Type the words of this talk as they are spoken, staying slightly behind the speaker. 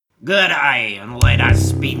G'day, and let us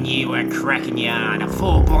spin you a cracking yarn of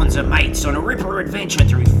four bonds of mates on a ripper adventure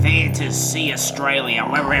through Fantasy Australia,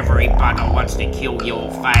 where every bugger wants to kill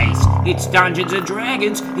your face. It's Dungeons and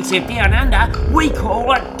Dragons, except down under, we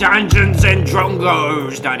call it Dungeons and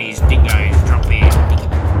Drongos. Dunnies, dingoes, drop in.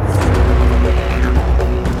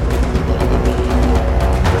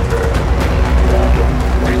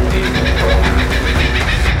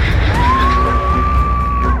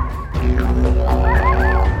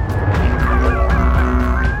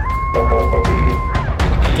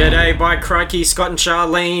 G'day, by crikey, Scott and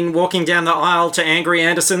Charlene walking down the aisle to Angry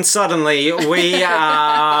Anderson. Suddenly, we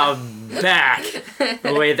are back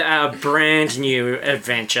with a brand new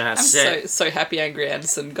adventure. I'm so happy Angry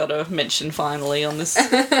Anderson got a mention finally on this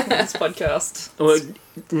podcast. Well,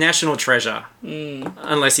 national treasure.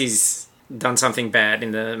 Unless he's done something bad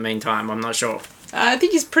in the meantime, I'm not sure. I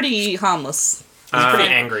think he's pretty harmless. He's a pretty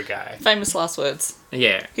angry guy. Famous last words.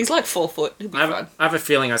 Yeah. He's like 4 foot. He'll be fine. I have a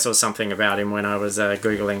feeling I saw something about him when I was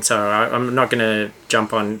Googling, so I'm not going to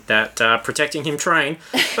jump on that protecting him train.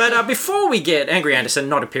 But before we get Angry Anderson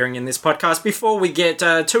not appearing in this podcast, before we get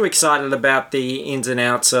too excited about the ins and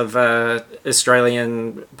outs of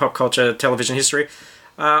Australian pop culture television history,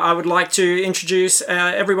 I would like to introduce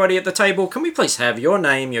everybody at the table. Can we please have your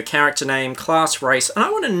name, your character name, class, race, and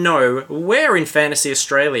I want to know where in Fantasy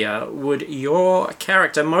Australia would your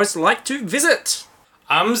character most like to visit?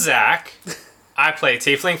 I'm Zach. I play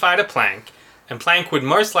Tiefling Fighter Plank, and Plank would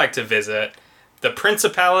most like to visit the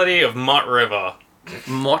Principality of Mott River.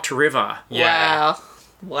 Mott River. Yeah.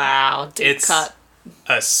 Wow. Deep It's cut.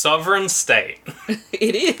 a sovereign state.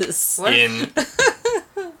 It is.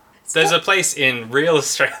 There's a place in real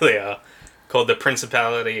Australia called the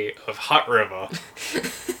Principality of Hutt River,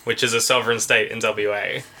 which is a sovereign state in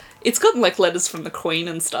WA. It's got like letters from the Queen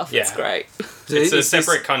and stuff. Yeah. It's great. So It's a is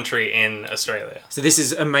separate country in Australia. So this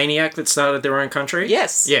is a maniac that started their own country?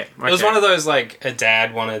 Yes. Yeah. Okay. It was one of those, like, a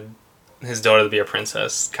dad wanted his daughter to be a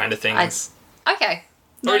princess kind of things. Okay.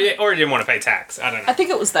 Or he didn't want to pay tax. I don't know. I think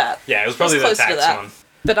it was that. Yeah, it was probably the close to tax that. one.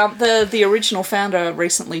 But the original founder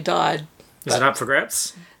recently died. Is it up for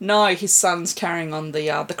grabs? No, his son's carrying on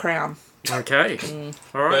the crown. Okay.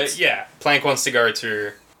 All right. But yeah, Plank wants to go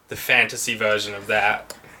to the fantasy version of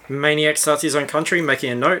that. Maniac starts his own country,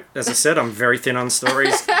 making a note. As I said, I'm very thin on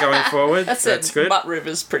stories going forward. That's good. Mutt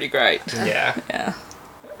River's pretty great. Yeah. Yeah.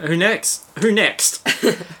 Who next? Who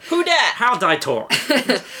dat? How'd I talk?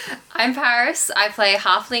 I'm Paris. I play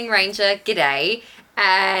Halfling Ranger G'day.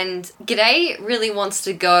 And G'day really wants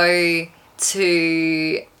to go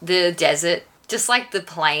to the desert, just like the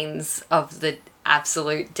plains of the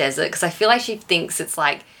absolute desert. Because I feel like she thinks it's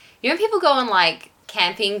like, you know, people go on like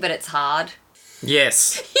camping, but it's hard.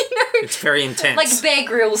 Yes. You know, It's very intense. like Bear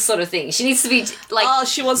Grylls sort of thing. She needs to be like, Oh,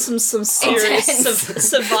 she wants some serious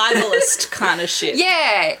Intense. survivalist kind of shit.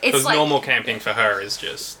 yeah, it's Because like normal camping for her is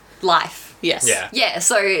just... life. Yes. Yeah. Yeah,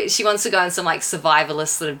 so she wants to go on some like survivalist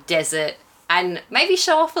sort of desert and maybe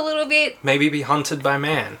show off a little bit. Maybe be hunted by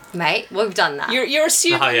man. Mate, we've done that. You're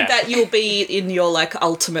assuming Oh, yeah. that you'll be in your like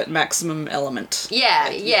ultimate maximum element. Yeah.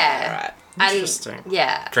 Right. And Interesting.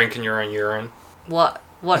 yeah, Drinking your own urine. what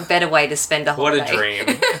better way to spend a What holiday? a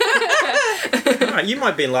dream. Alright, you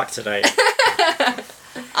might be in luck today.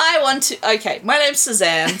 Okay, my name's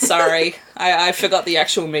Suzanne. Sorry, I forgot the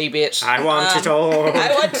actual me bit. I want it all. I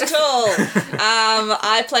want it all.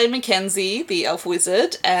 I play Mackenzie, the elf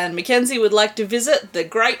wizard, and Mackenzie would like to visit the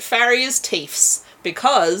Great Farrier's Teefs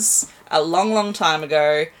because a long, long time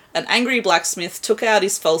ago, an angry blacksmith took out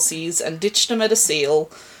his falsies and ditched them at a seal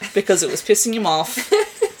because it was pissing him off.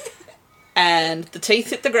 And the teeth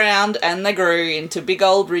hit the ground and they grew into big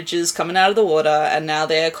old ridges coming out of the water, and now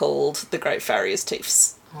they're called the Great Farrier's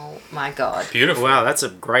Teefs. Oh my god. Beautiful. Wow, that's a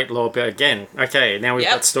great lore bit again. Okay, now we've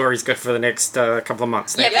Yep. got stories good for the next couple of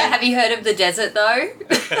months. Yeah, but have you heard of the desert though?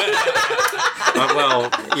 Well,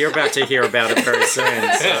 you're about to hear about it very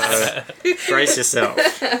soon, so brace yourself.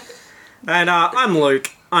 And I'm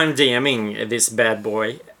Luke. I'm DMing this bad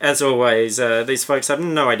boy. As always, these folks have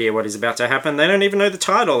no idea what is about to happen. They don't even know the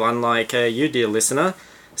title, unlike you, dear listener.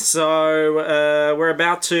 So, we're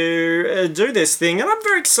about to do this thing, and I'm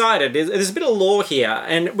very excited. There's a bit of lore here,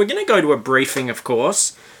 and we're going to go to a briefing, of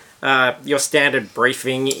course. Your standard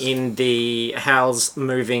briefing in the house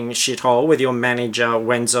moving shithole with your manager,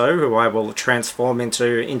 Wenzo, who I will transform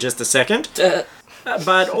into in just a second.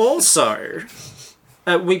 But also...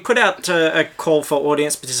 we put out a call for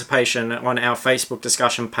audience participation on our Facebook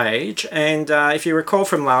discussion page, and if you recall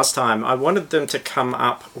from last time, I wanted them to come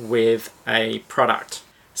up with a product.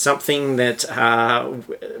 Something that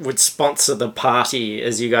would sponsor the party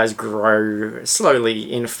as you guys grow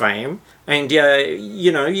slowly in fame. And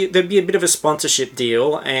there'd be a bit of a sponsorship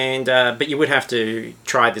deal, and but you would have to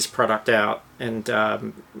try this product out and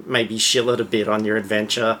maybe shill it a bit on your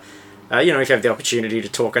adventure. If you have the opportunity to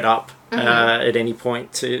talk it up at any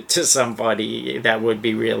point to somebody, that would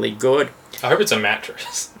be really good. I hope it's a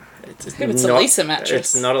mattress. It's a Lisa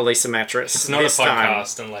mattress. It's not a Lisa mattress. It's not a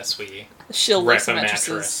podcast unless we Shill rep Lisa a mattresses.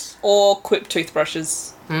 mattress. Or Quip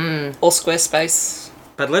toothbrushes. Or Squarespace.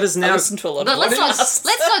 But let us I now. listen to a lot But of let's podcasts.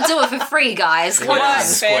 not do it for free, guys. Come Yeah. on.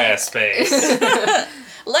 Fair. Squarespace.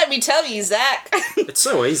 Let me tell you, Zach. It's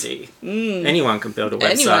so easy. Anyone can build a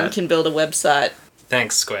website. Anyone can build a website.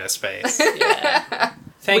 Thanks, Squarespace. Yeah.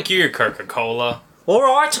 Thank you, Coca-Cola. All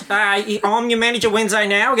right, I'm your manager Wednesday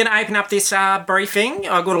now. We're going to open up this briefing.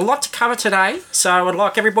 I've got a lot to cover today, so I'd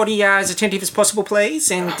like everybody as attentive as possible,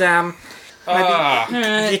 please, and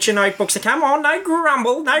get your notebooks. Come on, no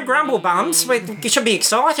grumble, bums. You should be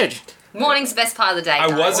excited. Morning's the best part of the day. I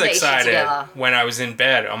guys. was Get your shit excited together. when I was in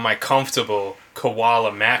bed on my comfortable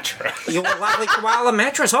koala mattress. Your lovely koala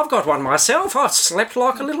mattress. I've got one myself. I've slept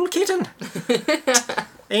like a little kitten.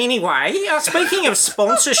 Anyway, speaking of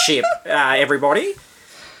sponsorship, everybody,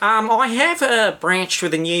 I have branched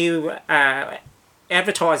with a new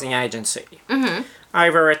advertising agency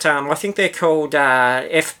over at, I think they're called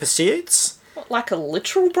F Pursuits. Like a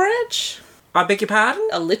literal branch? I beg your pardon?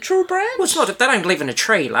 A literal branch? Well, it's not. They don't live in a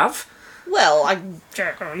tree, love. Well,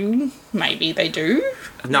 maybe they do.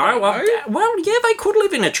 No, know. well, yeah, they could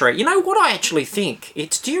live in a tree. You know what I actually think?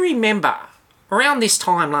 Do you remember, around this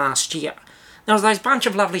time last year, there was those bunch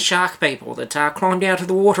of lovely shark people that climbed out of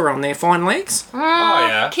the water on their fine legs? Oh,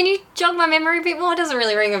 yeah. Can you jog my memory a bit more? It doesn't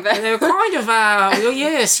really ring a bell. They were kind of, well,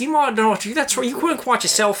 yes, you might not. That's right, you couldn't quite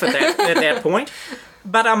yourself at that point.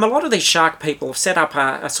 But a lot of these shark people have set up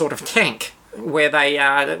a sort of tank where they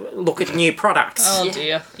look at new products. Oh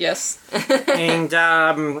dear, yes. And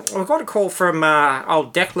I've got a call from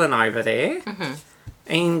old Declan over there.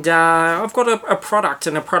 And I've got a product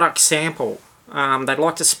and a product sample. They'd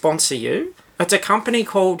like to sponsor you. It's a company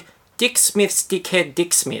called Dick Smith's Dickhead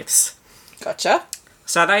Dick Smiths. Gotcha.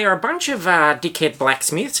 So they are a bunch of dickhead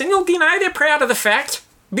blacksmiths, and they're proud of the fact.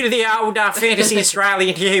 Bit of the old fantasy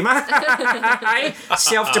Australian humour.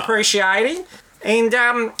 Self-depreciating. And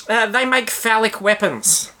they make phallic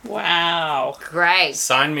weapons. Wow. Great.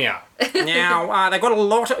 Sign me up. Now, they've got a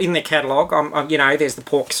lot in their catalogue. There's the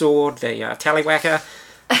pork sword, the tallywhacker.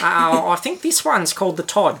 I think this one's called the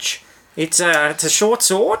Todge. It's a short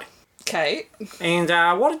sword. Okay. And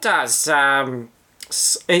what it does,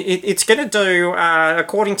 it's going to do,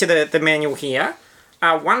 according to the manual here,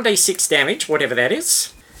 1d6 damage, whatever that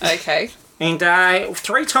is. Okay. And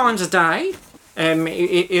 3 times a day,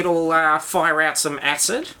 it'll fire out some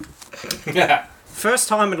acid. First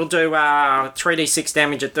time it'll do 3d6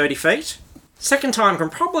 damage at 30 feet. Second time can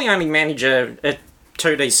probably only manage a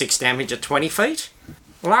 2d6 damage at 20 feet.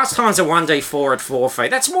 Last time's a 1d4 at 4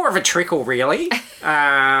 feet. That's more of a trickle, really.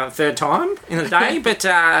 Third time in the day, but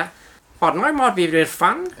I don't know, might be a bit of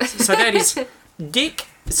fun. So that is Dick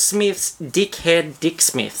Smith's Dickhead Dick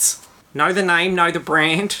Smiths. Know the name, know the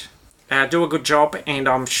brand, do a good job, and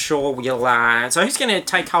I'm sure we'll... So who's going to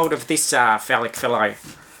take hold of this phallic fellow?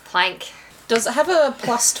 Plank. Does it have a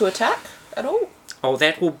plus to attack at all? Oh,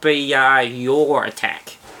 that will be your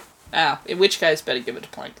attack. In which case, better give it to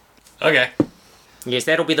Plank. Okay. Yes,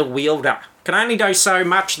 that'll be the wielder. Can only do so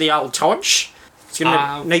much, the old Todge. It's going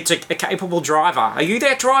to need a capable driver. Are you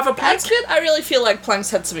that driver, Plank? That's good. I really feel like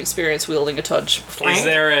Plank's had some experience wielding a Todge before. Plank? Is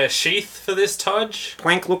there a sheath for this Todge?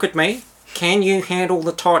 Plank, look at me. Can you handle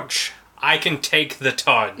the Todge? I can take the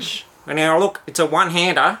Todge. And now look, it's a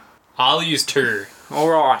one-hander. I'll use 2. All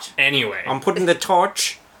right. Anyway. I'm putting the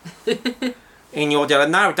Todge in your...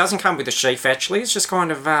 No, it doesn't come with a sheath, actually. It's just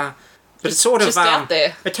kind of... But it's sort of... Just out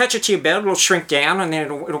there. Attach it to your belt, it'll shrink down, and then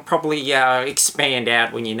it'll probably expand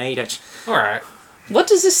out when you need it. Alright. What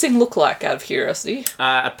does this thing look like, out of curiosity?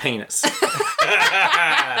 A penis.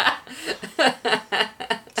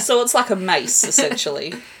 So it's like a mace,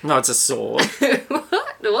 essentially. No, it's a sword.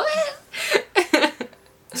 What?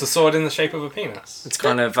 It's a sword in the shape of a penis. It's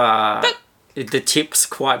kind of... the tip's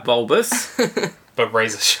quite bulbous. But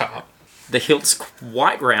razor sharp. The hilt's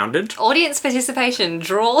quite rounded. Audience participation.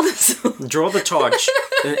 Draw the Draw the Todge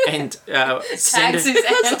and send Tag it...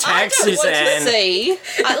 Suzanne. Tag I don't want to Suzanne. see.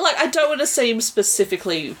 I don't want to seem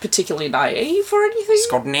particularly naive or anything. It's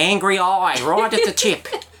got an angry eye right at the tip.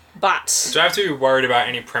 But Do I have to be worried about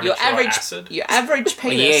any premature acid? your average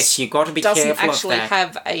penis Yes, you've got to be doesn't careful actually of that.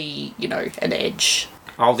 have an edge.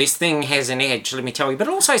 Oh, this thing has an edge, let me tell you, but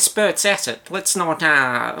it also spurts acid. Let's not,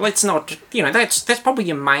 that's probably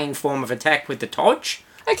your main form of attack with the Todge.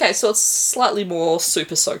 Okay, so it's slightly more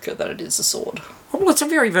super soaker than it is a sword. Well, it's a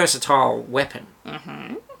very versatile weapon.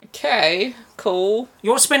 Okay, cool.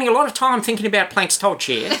 You're spending a lot of time thinking about Plank's Todd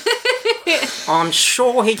chair. I'm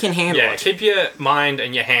sure he can handle Yeah, it. keep your mind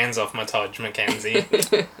and your hands off my Todge, Mackenzie.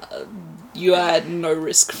 You had no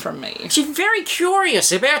risk from me. She's very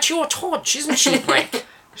curious about your Todd, isn't she, Plank?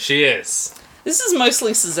 She is. This is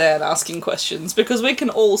mostly Suzanne asking questions because we can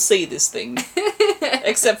all see this thing.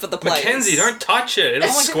 Except for the players. Mackenzie, don't touch it. It'll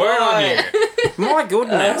Oh my squirt on you. My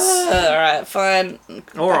goodness. Alright, fine.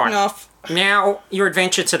 All Backing right. off. Now, your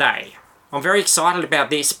adventure today. I'm very excited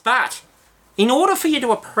about this, but in order for you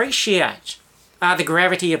to appreciate the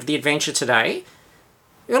gravity of the adventure today,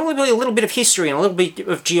 it'll be a little bit of history and a little bit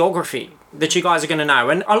of geography that you guys are going to know.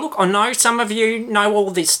 And look, I know some of you know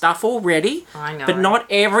all this stuff already, I know. but not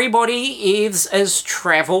everybody is as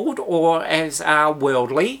travelled or as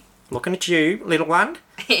worldly. Looking at you, little one.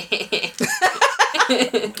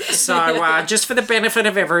 So, just for the benefit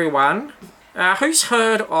of everyone, who's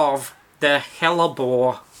heard of the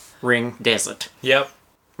Hellebore Ring Desert? Yep.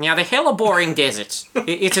 Now, the Hellebore Ring Desert,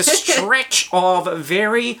 it's a stretch of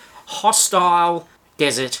very hostile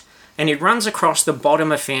desert, and it runs across the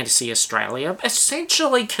bottom of Fantasy Australia,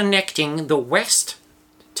 essentially connecting the west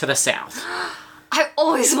to the south. I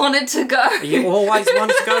always wanted to go. You always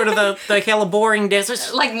wanted to go to the Hellebore Ring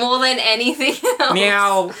Desert? Like more than anything else.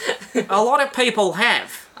 Now, a lot of people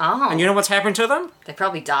have. Oh. And you know what's happened to them? They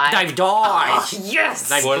probably died. They've died. Yes!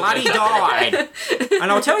 They've What bloody did they died.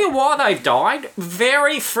 And I'll tell you why they've died.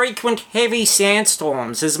 Very frequent heavy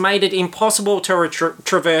sandstorms has made it impossible to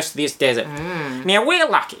traverse this desert. Now, we're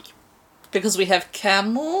lucky. Because we have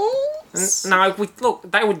camels? No, look,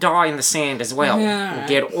 they would die in the sand as well.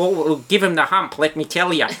 We'll give them the hump, let me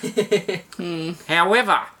tell you.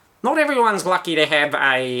 However, not everyone's lucky to have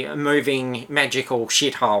a moving magical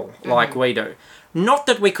shithole like we do. Not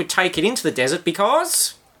that we could take it into the desert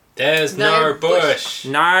because There's No no bush.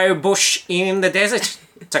 no bush in the desert.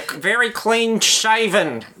 It's a very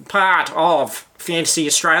clean-shaven part of Fantasy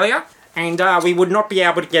Australia, and we would not be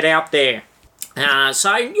able to get out there.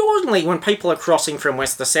 So usually when people are crossing from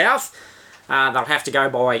west to south, they'll have to go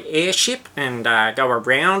by airship and go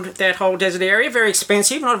around that whole desert area. Very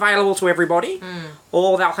expensive, not available to everybody.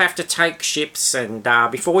 Or they'll have to take ships, and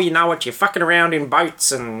before you know it, you're fucking around in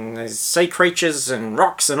boats, and there's sea creatures and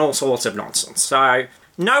rocks and all sorts of nonsense. So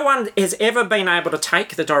no one has ever been able to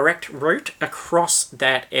take the direct route across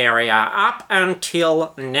that area up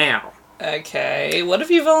until now. Okay, what have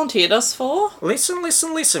you volunteered us for? Listen,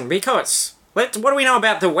 because what do we know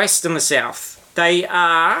about the west and the south? They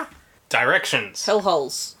are Directions.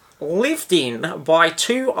 Hellholes. lived in by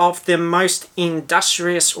two of the most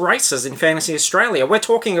industrious races in Fantasy Australia. We're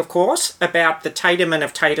talking, of course, about the Tatermen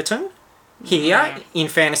of Taterton here in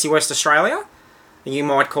Fantasy West Australia. You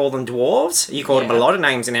might call them dwarves. You called them a lot of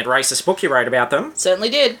names in that racist book you wrote about them. Certainly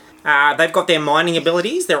did. They've got their mining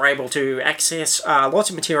abilities. They're able to access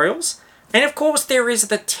lots of materials. And of course, there is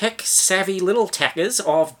the tech-savvy little tackers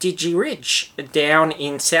of Digi Ridge down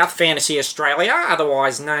in South Fantasy Australia,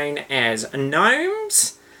 otherwise known as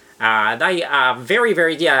gnomes. They are very,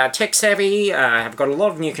 very tech-savvy, have got a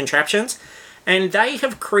lot of new contraptions, and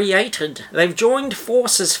they've joined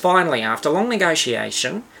forces finally, after long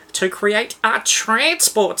negotiation, to create a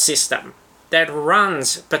transport system that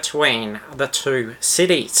runs between the two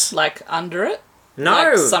cities. Like under it? No.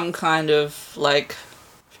 Like some kind of, like,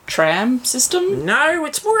 tram system? No,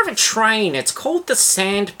 it's more of a train. It's called the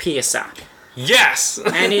Sandpiercer. Yes!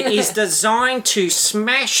 And it is designed to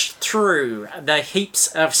smash through the heaps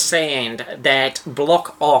of sand that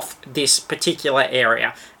block off this particular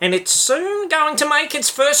area. And it's soon going to make its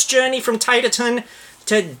first journey from Taterton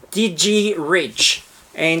to Digi Ridge.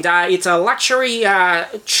 And it's a luxury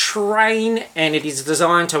train, and it is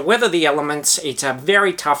designed to weather the elements. It's a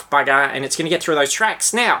very tough bugger, and it's going to get through those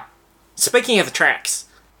tracks. Now, speaking of the tracks,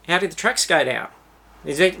 how did the tracks go down?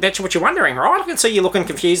 That's what you're wondering, right? I can see you looking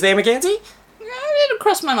confused there, Mackenzie. It didn't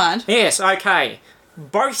cross my mind. Yes, okay.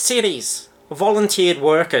 Both cities, volunteered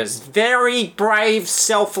workers, very brave,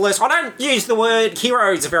 selfless. I don't use the word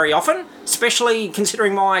heroes very often, especially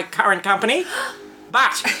considering my current company,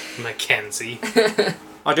 but Mackenzie.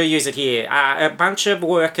 I do use it here. A bunch of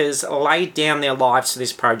workers laid down their lives for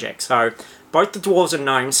this project. So both the dwarves and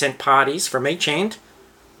gnomes sent parties from each end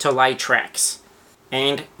to lay tracks.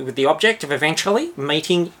 And with the object of eventually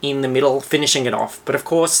meeting in the middle, finishing it off. But of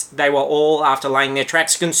course, they were all, after laying their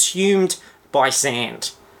tracks, consumed by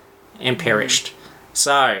sand and perished.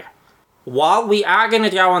 So, while we are going to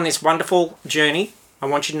go on this wonderful journey, I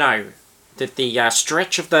want you to know that the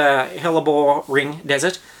stretch of the Hellebore Ring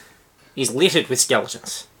Desert is littered with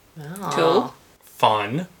skeletons. Cool.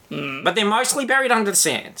 Fun. But they're mostly buried under the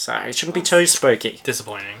sand, so it shouldn't be too spooky.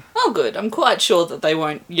 Disappointing. Oh, good. I'm quite sure that they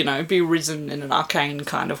won't, be risen in an arcane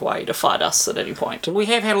kind of way to fight us at any point. We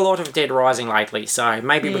have had a lot of Dead Rising lately, so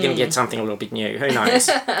maybe we're going to get something a little bit new. Who knows?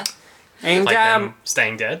 And, Like them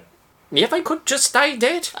staying dead. yeah, they could just stay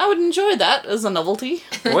dead. I would enjoy that as a novelty.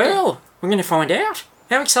 Well, we're going to find out.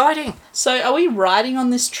 How exciting. So, are we riding on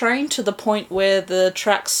this train to the point where the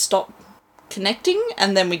tracks stop connecting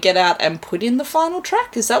and then we get out and put in the final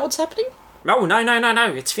track? Is that what's happening? Oh,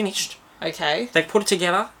 no, it's finished. Okay. They've put it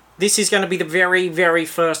together. This is going to be the very, very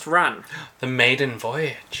first run. The maiden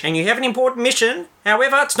voyage. And you have an important mission.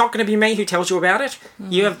 However, it's not going to be me who tells you about it.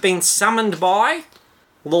 You have been summoned by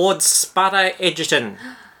Lord Sputter Edgerton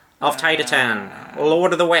of Tatertown,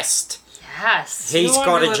 Lord of the West. Yes. He's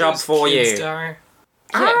got a job for you.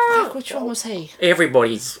 Yeah, fuck, which one was he?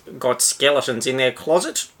 Everybody's got skeletons in their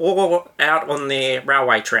closet or out on their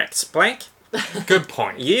railway tracks. Blank, Good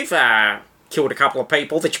point. you've killed a couple of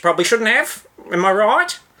people that you probably shouldn't have. Am I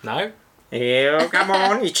right? No? Yeah, come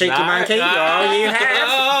on, you cheeky No, monkey. no. Oh, you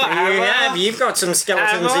have. You have. You've got some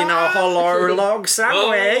skeletons in a hollow log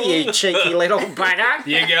somewhere, you cheeky little bugger.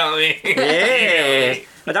 You got me. Yeah.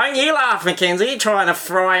 But don't you laugh, Mackenzie, trying to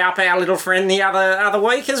fry up our little friend the other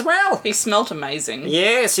week as well. He smelt amazing.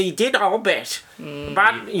 Yes, he did, I'll bet.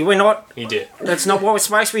 But we're not... You did. That's not what we're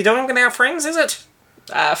supposed to be doing with our friends, is it?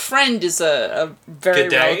 Friend is a very Good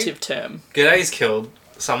day. relative term. G'day's killed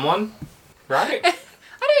someone, right?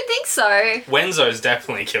 I don't think so. Wenzo's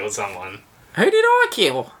definitely killed someone. Who did I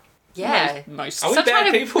kill? Yeah. Most. Are we Stop bad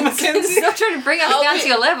trying to- people, Mackenzie? Stop trying to bring us down to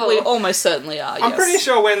your level. We almost certainly are, I'm pretty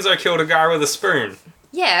sure Wenzo killed a guy with a spoon.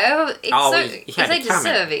 Yeah, it's Oh, so, he if had they're it coming.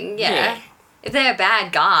 deserving, yeah. Yeah. If they're a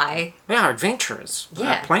bad guy, We are adventurers.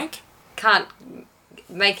 Yeah. Plank? can't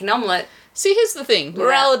make an omelette. See, here's the thing.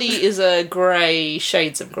 Morality is a grey,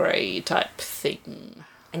 shades of grey type thing.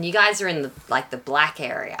 And you guys are in the black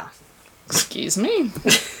area. Excuse me.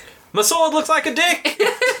 My sword looks like a dick.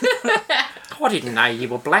 I didn't know you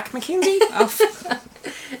were black, Mackenzie.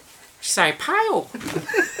 So pale.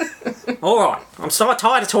 Alright, I'm so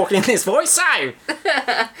tired of talking in this voice, so...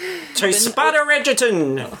 to Sputter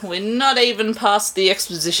Edgerton. We're not even past the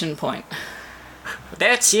exposition point.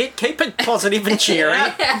 That's it, keep it positive and cheery.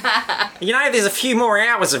 You know, there's a few more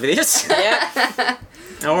hours of this. Yeah.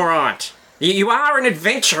 Alright. You are an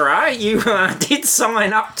adventurer. You did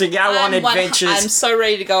sign up to go on adventures. I'm so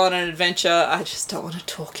ready to go on an adventure. I just don't want to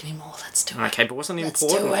talk anymore. Let's do it. Okay, but wasn't it Let's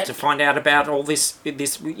important do it. to find out about all this,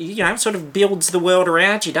 sort of builds the world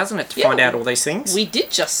around you, doesn't it, to Yeah. find out all these things? We did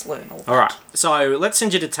just learn all that. Alright, so let's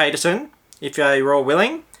send you to Taterton, if you're all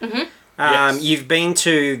willing. Mm-hmm. Yes. You've been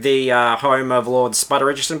to the home of Lord Sputter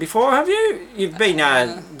Edgerton before, have you? You've been,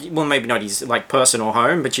 well, maybe not his personal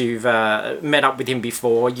home, but you've met up with him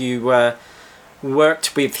before. You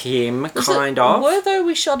worked with him, kind of. Were though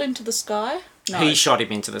we shot into the sky? No. He shot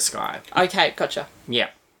him into the sky. Okay, gotcha. Yeah.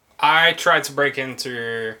 I tried to break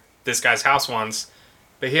into this guy's house once,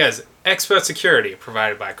 but he has expert security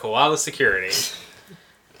provided by Koala Security.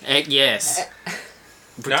 Yes.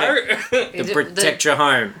 No? To protect your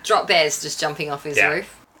home. Drop bears just jumping off his Yeah.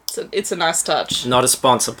 roof. It's a nice touch. Not a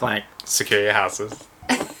sponsor, Plank. Secure your houses.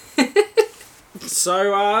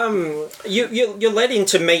 So, you're led in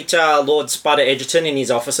to meet Lord Sputter Edgerton in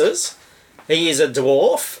his offices. He is a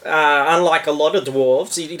dwarf. Unlike a lot of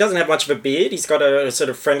dwarves, he doesn't have much of a beard. He's got a sort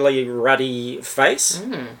of friendly, ruddy face.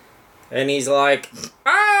 And he's like,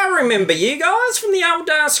 I remember you guys from the old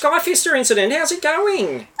Skyfister incident. How's it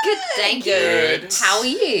going? Good, thank Good. you. How are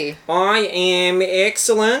you? I am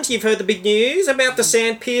excellent. You've heard the big news about the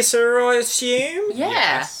Sandpiercer, I assume?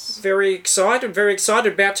 Yeah. Very excited,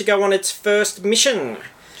 about to go on its first mission.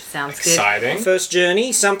 Sounds good. Exciting. First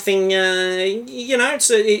journey, something, it's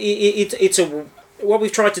a what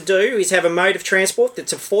we've tried to do is have a mode of transport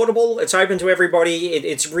that's affordable, it's open to everybody,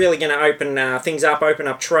 it's really going to open things up, open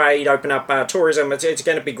up trade, open up tourism, it's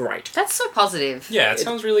going to be great. That's so positive. Yeah, it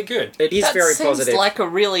sounds really good. It is That very seems positive. like a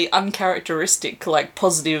really uncharacteristic,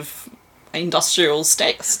 positive industrial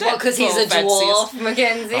step. Well, because he's a for dwarf, fancies.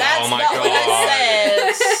 Mackenzie. Oh my Not what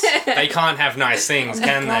I said. They can't have nice things,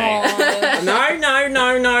 can they?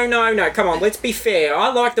 No, come on, let's be fair.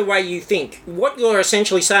 I like the way you think. What you're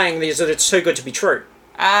essentially saying is that it's too good to be true.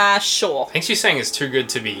 Sure. I think she's saying it's too good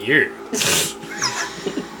to be you.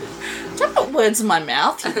 Don't put words in my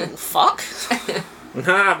mouth, you little fuck.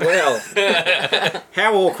 Ah, well.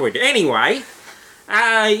 How awkward. Anyway,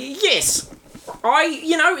 yes.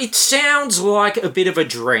 It sounds like a bit of a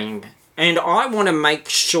dream. And I want to make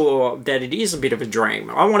sure that it is a bit of a dream.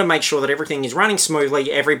 I want to make sure that everything is running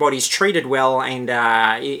smoothly, everybody's treated well, and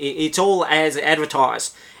it's all as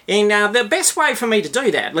advertised. And the best way for me to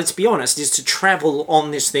do that, let's be honest, is to travel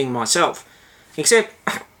on this thing myself. Except,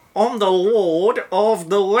 I'm the Lord of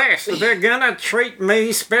the West. They're gonna treat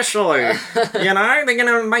me specially. You know, they're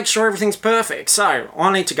gonna make sure everything's perfect. So,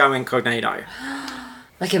 I need to go incognito.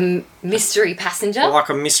 Like a mystery passenger? Like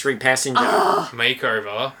a mystery passenger.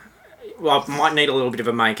 Makeover. Well, I might need a little bit of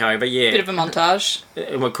a makeover, yeah. Bit of a montage.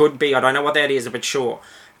 It could be, I don't know what that is, but sure.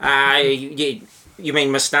 You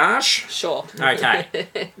mean moustache? Sure.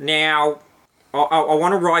 Okay. Now, I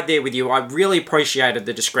want to ride there with you. I really appreciated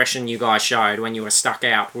the discretion you guys showed when you were stuck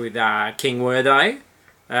out with King Werdo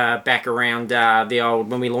back around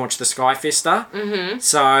when we launched the Skyfister. Mm-hmm.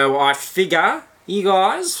 So I figure you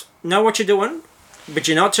guys know what you're doing, but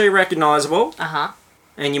you're not too recognisable. Uh-huh.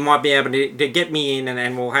 And you might be able to get me in, and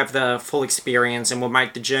then we'll have the full experience, and we'll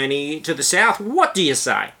make the journey to the south. What do you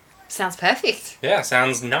say? Sounds perfect. Yeah,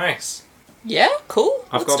 sounds nice. Yeah, cool.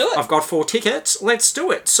 Let's do it. I've got 4 tickets. Let's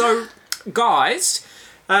do it. So, guys,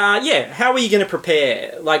 how are you going to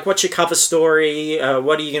prepare? Like, what's your cover story?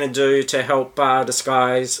 What are you going to do to help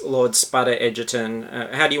disguise Lord Sputter Edgerton?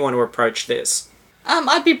 How do you want to approach this?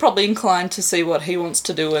 I'd be probably inclined to see what he wants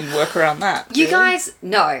to do and work around that. You guys,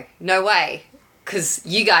 no way. Because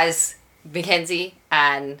you guys, Mackenzie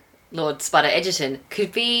and Lord Sputter Edgerton,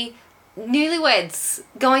 could be newlyweds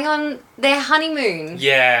going on their honeymoon.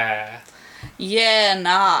 Yeah. Yeah,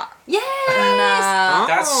 nah. Yes! Nah.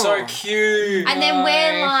 That's so cute. And then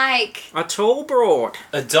we're like... A tall broad.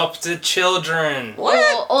 Adopted children.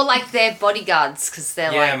 Or like their bodyguards, because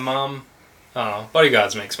they're Yeah, like... Mum. Oh,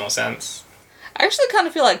 bodyguards makes more sense. I actually kind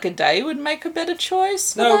of feel like G'day would make a better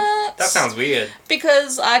choice for that. That sounds weird.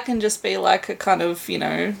 Because I can just be like a kind of,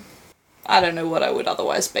 I don't know what I would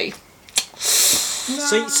otherwise be.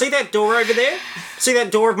 See that door over there? See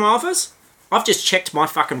that door of my office? I've just checked my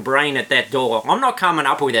fucking brain at that door. I'm not coming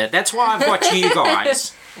up with it. That's why I've got you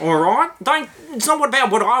guys. Alright? It's not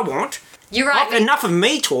about what I want. You're right. Enough of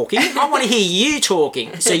me talking. I want to hear you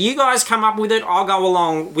talking. So you guys come up with it, I'll go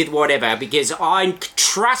along with whatever, because I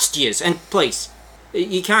trust yous. And please,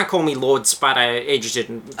 you can't call me Lord Sputter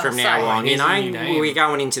Edgerton from now sorry. on, Here's a new name. We're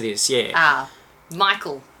going into this, yeah.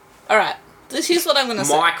 Michael. Alright, here's what I'm going to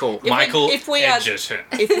say. Michael. If we Edgerton.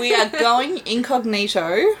 if we are going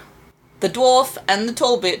incognito, the dwarf and the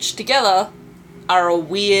tall bitch together are a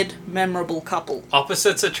weird, memorable couple.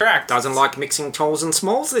 Opposites attract. Doesn't like mixing talls and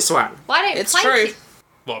smalls, this one. Why don't It's Plank- true.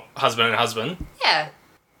 What, husband and husband? Yeah.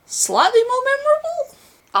 Slightly more memorable?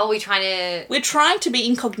 Are we trying to... We're trying to be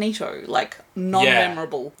incognito, like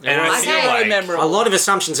non-memorable. And I Okay. feel like... memorable. A lot of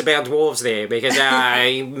assumptions about dwarves there, because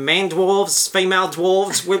man dwarves, female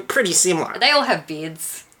dwarves, we're pretty similar. They all have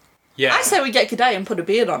beards. Yeah. I say we get G'day and put a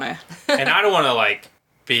beard on her. And I don't want to,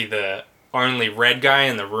 be the only red guy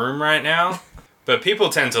in the room right now, but people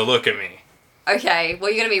tend to look at me. Okay, well,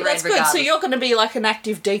 you're going to be red That's good. regardless. So you're going to be like an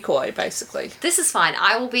active decoy, basically. This is fine.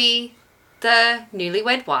 I will be the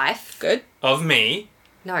newlywed wife. Good. Of me,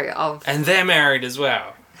 No, of... and they're married as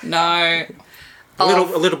well. No. A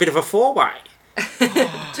little bit of a four-way.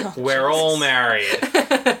 We're all married.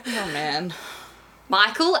 Oh, man.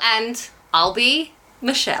 Michael, and I'll be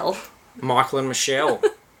Michelle. Michael and Michelle.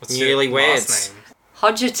 What's your Newlyweds. last name?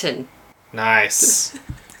 Hodgerton. Nice.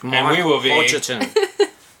 Michael we will be- Hodgerton.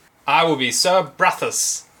 I will be Sir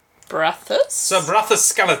Bruthus. Brathus? Sir Bruthus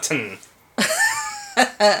Skeleton.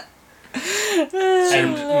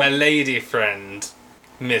 And my lady friend,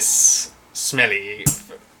 Miss Smelly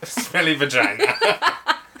Vagina.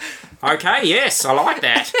 Okay, yes, I like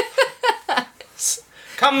that.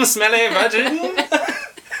 Come, Smelly Virgin.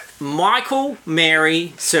 Michael,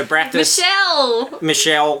 Mary, Sir Brathus, Michelle!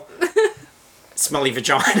 Michelle, Smelly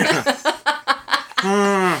Vagina.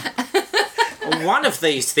 One of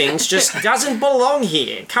these things just doesn't belong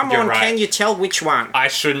here. Come You're on, right. can you tell which one? I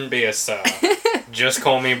shouldn't be a sir. Just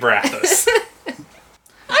call me Brathus.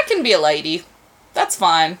 I can be a lady. That's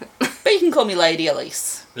fine. But you can call me Lady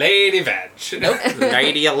Elise. Lady Vag.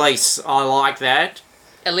 Lady Elise, I like that.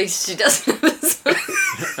 At least she doesn't have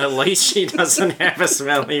a At least she doesn't have a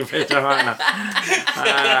smelly vagina.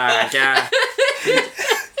 God.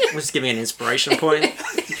 Just give me an inspiration point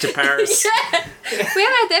to Paris. Yeah. We haven't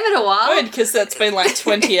had them in a while. Good, because that's been like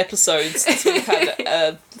 20 episodes since we've had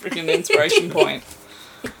a freaking inspiration point.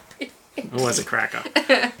 It was a cracker.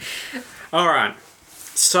 All right.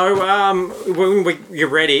 So, when you're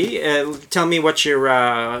ready, tell me what you're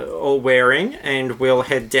all wearing, and we'll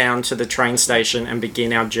head down to the train station and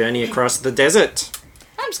begin our journey across the desert.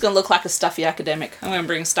 I'm just going to look like a stuffy academic. I'm going to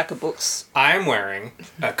bring a stack of books. I'm wearing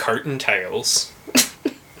a coat and tails.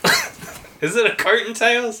 Is it a coat and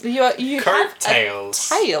tails? You Coat have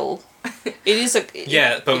tails. a tail. It is a...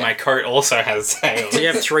 Yeah, but my coat also has tails. So you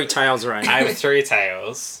have 3 tails, right? I have 3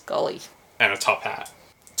 tails Golly. and a top hat.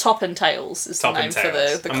 Top and tails is Top the name and for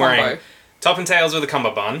tails. the I'm combo. wearing top and tails with a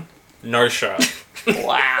cummerbund, no shirt.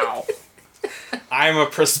 Wow. I'm a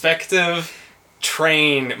prospective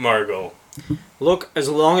train mogul. Look, as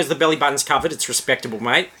long as the belly button's covered, it's respectable,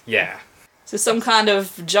 mate. Yeah. So some kind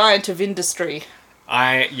of giant of industry.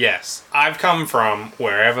 Yes. I've come from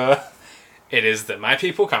wherever it is that my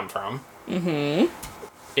people come from. Mm-hmm.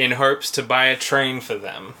 In hopes to buy a train for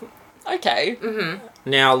them. Okay.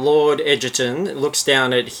 Now, Lord Edgerton looks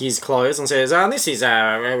down at his clothes and says, this is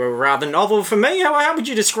rather novel for me. How would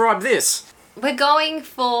you describe this? We're going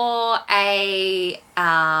for a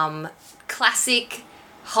classic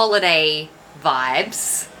holiday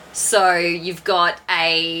vibes. So you've got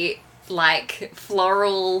a like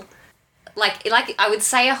floral, like I would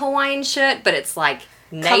say a Hawaiian shirt, but it's like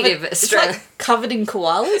native It's Australian. like covered in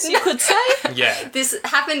koalas, you could say. Yeah. This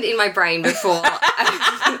happened in my brain before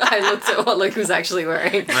I looked at what Luke was actually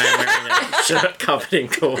wearing. I am wearing a shirt covered in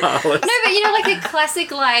koalas. No, but you know, like a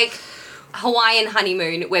classic like Hawaiian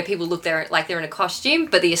honeymoon where people look there like they're in a costume,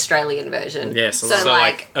 but the Australian version. Yes, So, So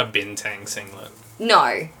like a bintang singlet.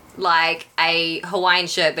 no, like a Hawaiian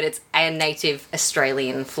shirt, but it's a native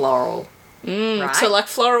Australian floral. Right? So like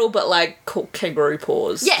floral, but like kangaroo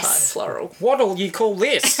paws Yes. type floral. What'll you call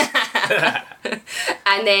this?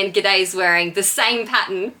 And then G'day's wearing the same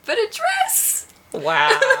pattern, but a dress.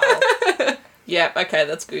 Wow. Yep, okay,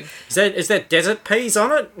 that's good. Is that desert peas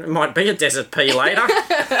on it? It might be a desert pea later.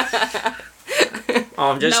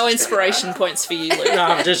 I'm just... No inspiration points for you, Luke. No,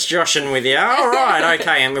 I'm just joshing with you. All right,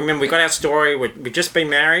 okay. And remember, we got our story. We've just been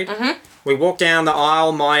married. Mm-hmm. We walked down the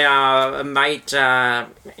aisle. My mate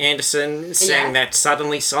Anderson sang Yeah. that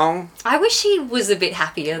Suddenly song. I wish he was a bit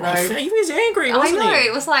happier though. He was angry, I wasn't know, he?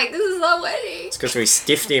 it was like, this is our wedding. It's because we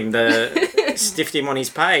stiffed him on his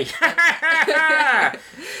pay.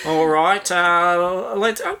 All right,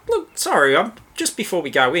 let's look. Sorry, just before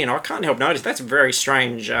we go in, I can't help notice that's a very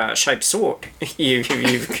strange shaped sword.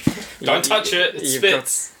 Don't touch it. It you've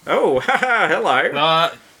spits. Oh,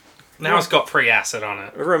 hello. Now it's got pre-acid on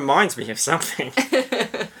it. It reminds me of something.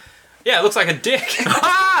 Yeah, it looks like a dick.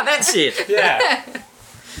 That's it. Yeah.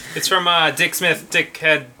 It's from Dick Smith,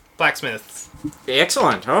 Dickhead Blacksmith.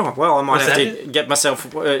 Excellent. Oh, well, I might Was have that to get myself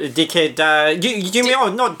Dickhead. You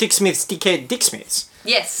mean, not Dick Smith's, Dickhead Dick Smith's?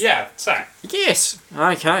 Yes. Yeah, sorry. Yes.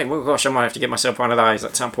 Okay. Well, gosh, I might have to get myself one of those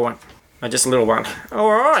at some point. Just a little one. All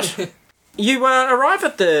right. You arrive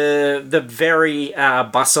at the very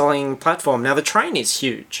bustling platform. Now, the train is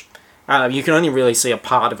huge. You can only really see a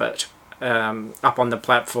part of it up on the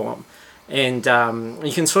platform. And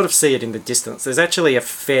you can sort of see it in the distance. There's actually a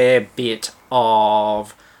fair bit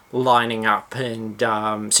of lining up and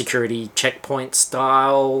security checkpoint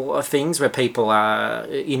style of things where people are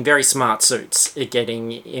in very smart suits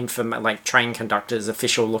getting like train conductors,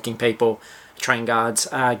 official looking people, train guards,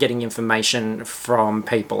 getting information from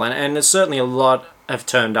people. And there's certainly a lot have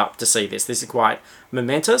turned up to see this. This is quite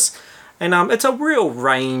momentous. And it's a real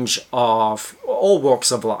range of all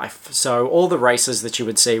walks of life. So all the races that you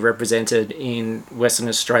would see represented in Western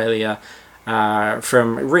Australia,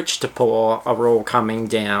 from rich to poor, are all coming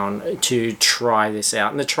down to try this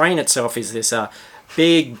out. And the train itself is this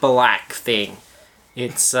big black thing.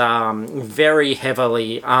 It's very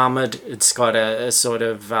heavily armoured. It's got a sort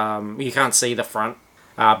of... you can't see the front,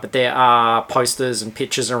 but there are posters and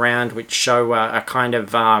pictures around which show a kind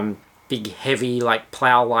of... big, heavy, like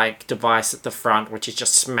plow-like device at the front, which is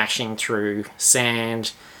just smashing through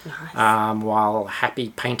sand, while happy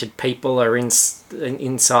painted people are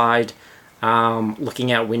inside,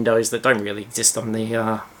 looking out windows that don't really exist on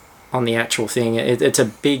the actual thing. It's a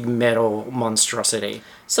big metal monstrosity.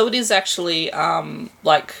 So it is actually,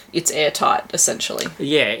 like, it's airtight, essentially.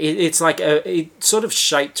 Yeah, it's like it's sort of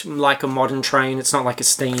shaped like a modern train. It's not like a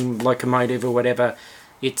steam locomotive or whatever.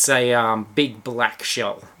 It's a big black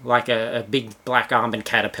shell, like a big black armoured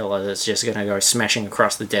caterpillar that's just going to go smashing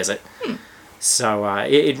across the desert. So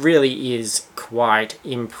it really is quite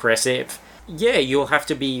impressive. Yeah, you'll have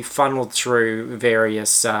to be funneled through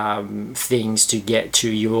various things to get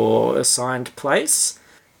to your assigned place.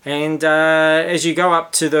 And as you go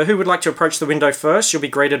up to who would like to approach the window first, you'll be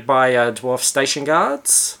greeted by dwarf station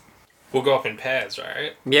guards. We'll go up in pairs,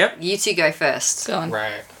 right? Yep. You two go first. Go on.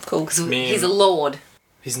 Right. Cool. Because Me he's a and- lord.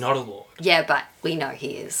 He's not a lord. Yeah, but we know he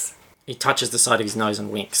is. He touches the side of his nose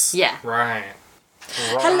and winks. Yeah. Right.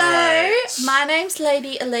 Hello, my name's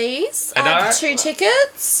Lady Elise. And I I- have 2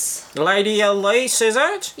 tickets. Lady Elise, is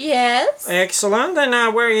it? Yes. Excellent. And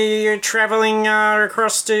where are you travelling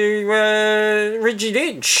across to Ridgy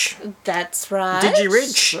Ridge? That's right. Did you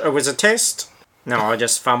Ridge? It was a test. No, I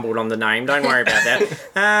just fumbled on the name. Don't worry about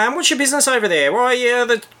that. What's your business over there? Why are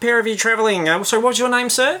the pair of you travelling? So what's your name,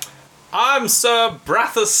 sir? I'm Sir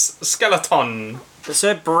Brathus Skeleton.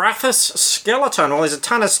 Sir Brathus Skeleton. Well, there's a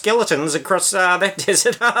ton of skeletons across that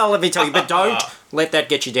desert. Let me tell you, but don't let that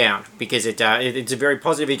get you down, because it's a very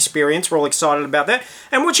positive experience. We're all excited about that.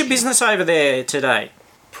 And what's your business over there today?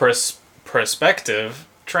 Prospective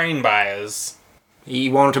train buyers.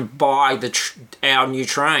 You want to buy our new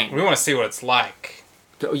train? We want to see what it's like.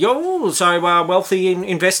 Yo, so wealthy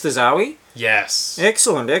investors, are we? Yes.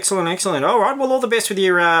 Excellent. All right, well, all the best with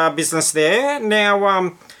your business there.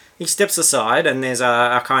 Now, he steps aside, and there's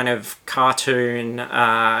a kind of cartoon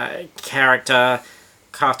character,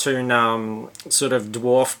 sort of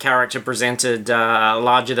dwarf character presented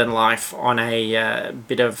larger than life on a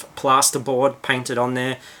bit of plasterboard painted on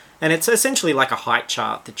there. And it's essentially like a height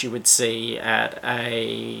chart that you would see at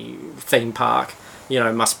a theme park. You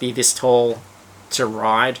know, must be this tall to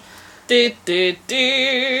ride. Do.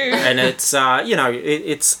 And it's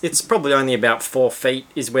it's probably only about 4 feet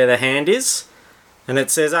is where the hand is, and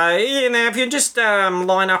it says, now if you just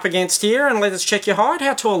line up against here and let us check your height.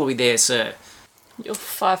 How tall are we there, sir? You're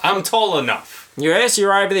 5 I'm tall enough. Yes,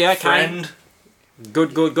 you're over there. Okay, Friend,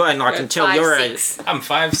 good, and I can tell you're 5'6". I'm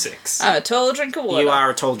 5'6". I'm a tall drink of water. you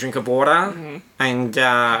are a tall drink of water, and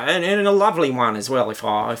a lovely one as well, if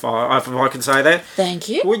I could say that. Thank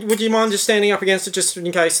you. Would you mind just standing up against it, just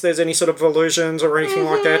in case there's any sort of illusions or anything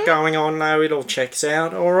like that going on? No, it all checks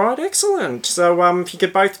out. All right, excellent. So, if you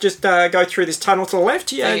could both just go through this tunnel to the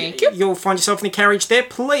left, Thank you. You'll find yourself in the carriage there.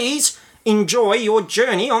 Please enjoy your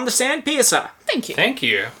journey on the Sandpiercer. Thank you. Thank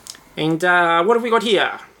you. And what have we got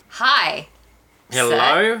here? Hi.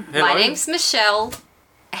 Hello. So, my name's Michelle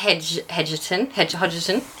Hedgerton.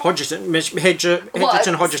 Hodgerton, What?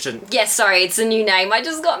 Hodgerton. Yes, sorry, it's a new name. I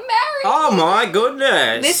just got married. Oh my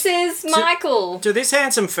goodness! This is Michael. To this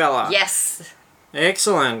handsome fella. Yes.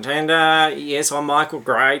 Excellent. And yes, I'm Michael.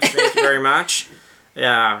 Great. Thank you very much.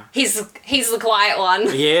 Yeah. He's the quiet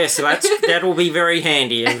one. Yes, that will be very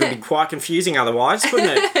handy. It would be quite confusing otherwise,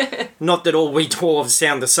 couldn't it? Not that all we dwarves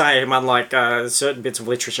sound the same, unlike certain bits of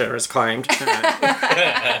literature as claimed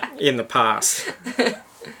in the past.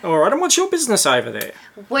 All right, and what's your business over there?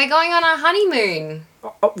 We're going on our honeymoon.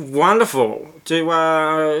 Oh, wonderful. To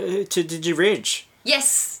Digi Ridge,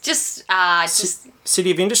 Yes, just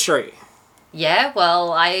City of Industry. yeah.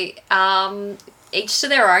 Well, each to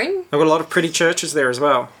their own. I've got a lot of pretty churches there as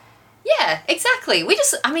well. Yeah, exactly. You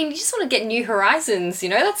just want to get new horizons. You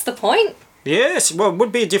know, that's the point. Yes, well, it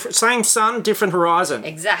would be a different, same sun, different horizon.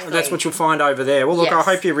 Exactly. That's what you'll find over there. Well, look, I Yes.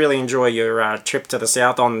 hope you really enjoy your trip to the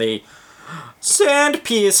south on the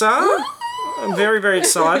Sandpiercer. I'm very, very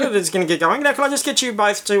excited. It's going to get going. Now, can I just get you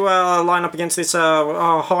both to line up against this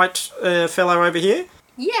height fellow over here?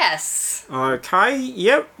 Yes. Okay,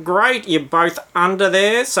 yep, great. You're both under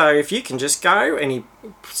there, so if you can just go, and he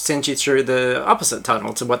sends you through the opposite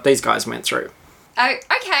tunnel to what these guys went through. Oh,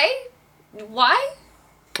 okay. Why?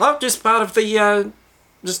 Oh, just part of the,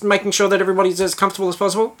 just making sure that everybody's as comfortable as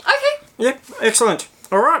possible. Okay. Yep, excellent.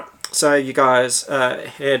 All right, so you guys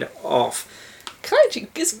head off. Can I,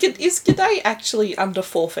 is G'day actually under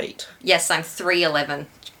 4 feet? Yes, I'm 3'11".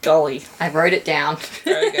 Golly. I wrote it down.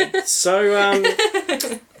 Very good. So,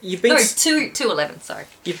 you've been No, 2'11". Sorry.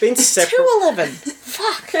 you've been separate. 2'11".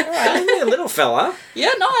 Fuck. Alright. Only a little fella. Yeah,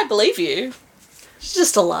 no, I believe you. It's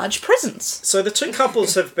just a large presence. So the two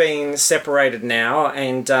couples have been separated now,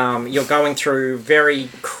 and you're going through very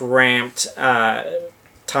cramped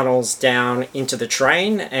tunnels down into the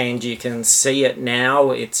train, and you can see it now.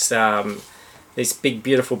 It's this big,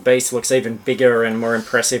 beautiful beast looks even bigger and more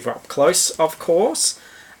impressive up close, of course.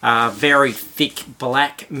 Very thick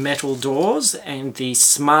black metal doors, and the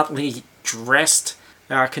smartly dressed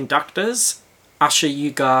conductors usher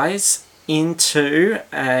you guys into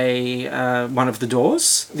a one of the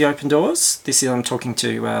doors, the open doors. This is, I'm talking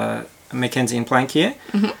to Mackenzie and Plank here.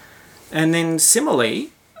 Mm-hmm. And then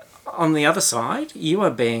similarly, on the other side, you are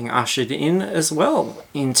being ushered in as well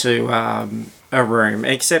into a room.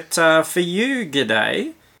 Except for you,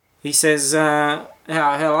 G'day. He says,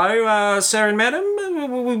 hello, sir and madam.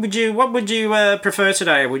 What would you prefer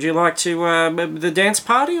today? Would you like to the dance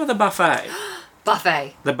party or the buffet?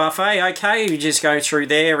 Buffet. The buffet, okay. You just go through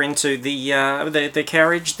there into the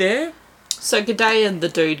carriage there. So G'day and the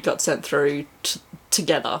dude got sent through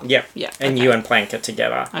together. Yep. Yeah. And okay. you and Plank are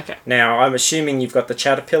together. Okay. Now, I'm assuming you've got the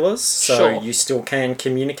caterpillars, so Sure. you still can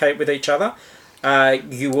communicate with each other.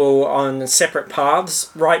 You will on separate paths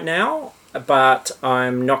right now, but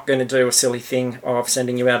I'm not going to do a silly thing of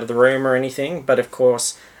sending you out of the room or anything. But of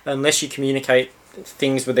course, unless you communicate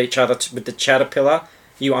things with each other with the caterpillar,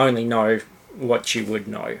 you only know what you would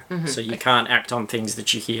know. So you can't act on things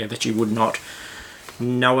that you hear that you would not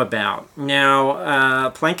know about. Now,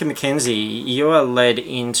 Plank and Mackenzie, you are led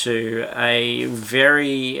into a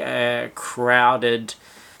very crowded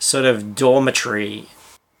sort of dormitory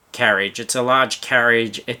carriage. It's a large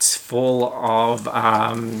carriage. It's full of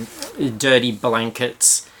dirty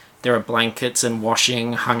blankets. There are blankets and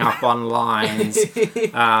washing hung up on lines.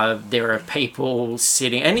 There are people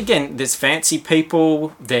sitting, and again, there's fancy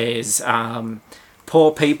people. There's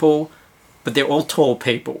poor people, but they're all tall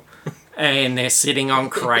people. And they're sitting on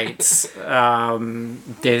crates.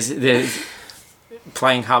 There's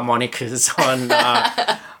playing harmonicas on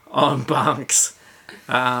bunks.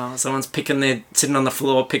 Someone's sitting on the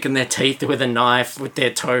floor, picking their teeth with a knife, with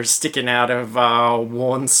their toes sticking out of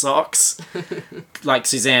worn socks. Like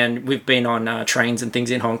Suzanne, we've been on trains and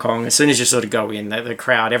things in Hong Kong. As soon as you sort of go in, the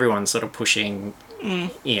crowd, everyone's sort of pushing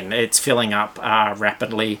in. It's filling up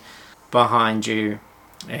rapidly behind you.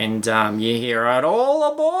 And you hear it,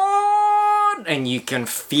 all aboard! And you can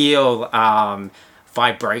feel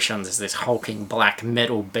vibrations as this hulking black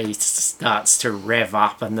metal beast starts to rev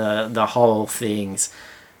up, and the whole thing's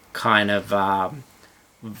kind of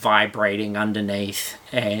vibrating underneath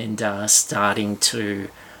and starting to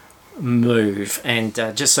move. And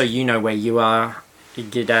just so you know where you are,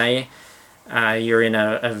 G'day, you're in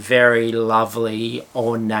a very lovely,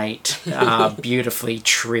 ornate, beautifully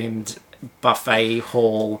trimmed buffet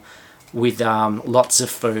hall with lots of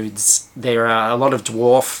foods. There are a lot of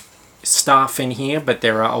dwarf staff in here, but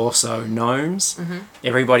there are also gnomes.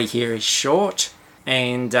 Everybody here is short,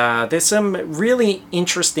 and there's some really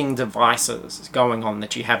interesting devices going on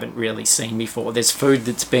that you haven't really seen before. There's food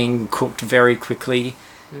that's being cooked very quickly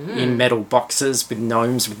in metal boxes with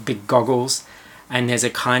gnomes with big goggles. And there's a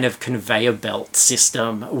kind of conveyor belt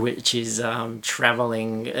system which is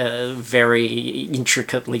travelling very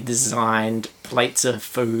intricately designed plates of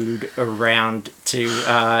food around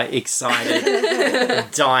to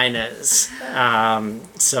excited diners.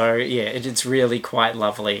 So, yeah, it's really quite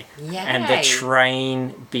lovely. Yay. And the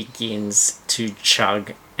train begins to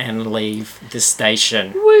chug and leave the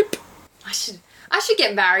station. Whoop. I should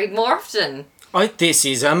get married more often. Oh, this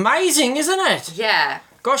is amazing, isn't it? Yeah.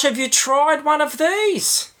 Gosh, have you tried one of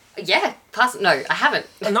these? Yeah. No, I haven't.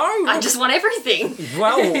 No. I just want everything.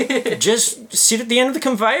 Well, just sit at the end of the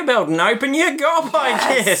conveyor belt and open your gob,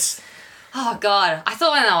 I guess. Oh, God. I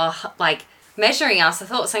thought when they were, like, measuring us, I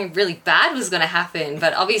thought something really bad was going to happen.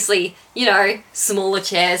 But obviously, smaller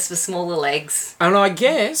chairs for smaller legs. And I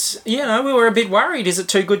guess, we were a bit worried. Is it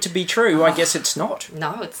too good to be true? I guess it's not.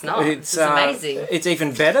 No, it's not. It's amazing. It's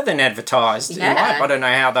even better than advertised. Yeah. In life. I don't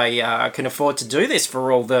know how they can afford to do this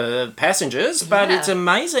for all the passengers, but Yeah. it's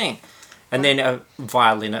amazing. And then a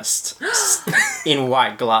violinist in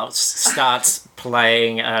white gloves starts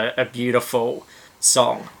playing a beautiful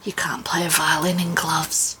song. You can't play a violin in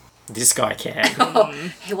gloves. This guy can.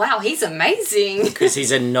 Hey, wow, he's amazing. Because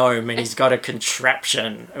he's a gnome and he's got a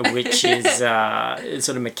contraption which is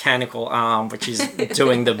sort of mechanical arm which is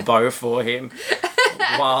doing the bow for him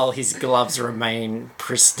while his gloves remain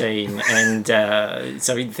pristine. And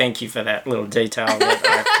so thank you for that little detail that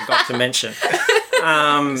I forgot to mention.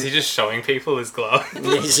 Is he just showing people his glove?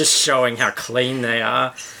 He's just showing how clean they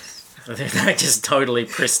are. They're just totally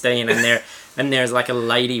pristine, and there's like a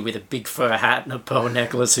lady with a big fur hat and a pearl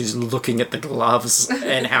necklace who's looking at the gloves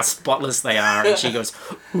and how spotless they are, and she goes,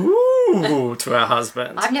 "Ooh," to her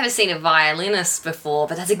husband. I've never seen a violinist before,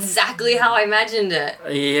 but that's exactly how I imagined it.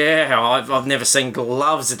 Yeah, I've never seen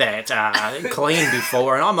gloves that clean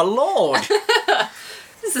before, and I'm a lord.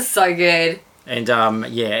 This is so good. And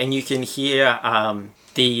and you can hear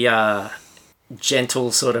the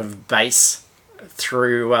gentle sort of bass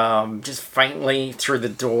through just faintly through the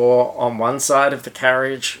door on one side of the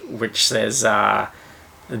carriage, which says a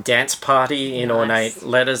dance party in Nice. ornate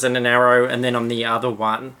letters and an arrow, and then on the other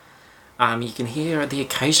one you can hear the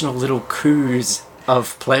occasional little coos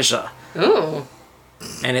of pleasure, Ooh.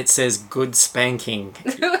 and it says good spanking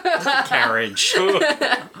carriage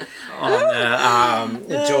on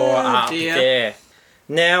the door up dear. there.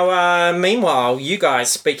 Now meanwhile, you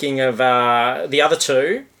guys, speaking of the other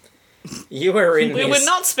two, you were in We this... were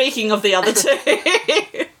not speaking of the other two.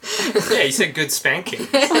 Yeah, you said good spanking.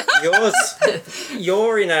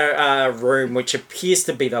 You're in a room which appears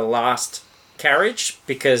to be the last carriage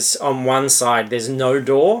because on one side there's no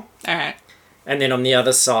door, Alright. and then on the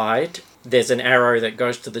other side there's an arrow that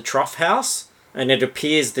goes to the trough house, and it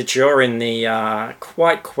appears that you're in the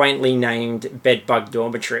quite quaintly named Bedbug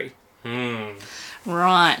Dormitory.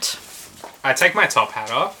 Right. I take my top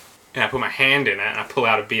hat off and I put my hand in it and I pull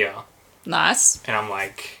out a beer. Nice. And I'm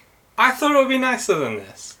like, I thought it would be nicer than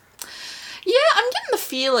this. Yeah, I'm getting the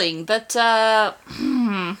feeling that,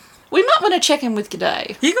 we might want to check in with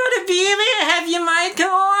G'day. You got a beer there, have you, mate?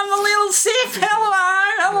 Come on, a little sip.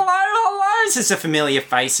 Hello. It's just a familiar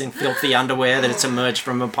face in filthy underwear that it's emerged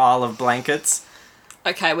from a pile of blankets.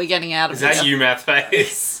 Okay, we're getting out of Is this. that you, Meth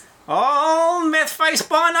Face? Oh, meth face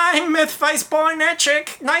by name, meth face by nature.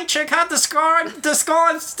 Nature can't disguise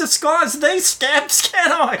these scabs,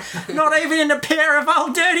 can I? Not even in a pair of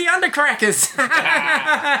old dirty undercrackers.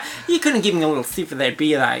 You couldn't give me a little sip of that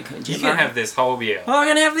beer, though, could you? You can have this whole beer. Oh, I'm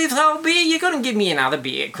gonna have this whole beer. You couldn't give me another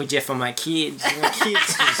beer, could you, for my kids? My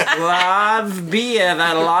kids just love beer.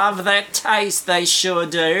 They love that taste. They sure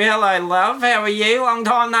do. Hello, love. How are you? Long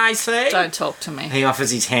time no see. Don't talk to me. He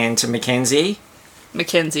offers his hand to Mackenzie.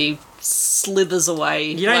 Mackenzie slithers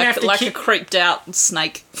away You don't like, have to like kick- a creeped out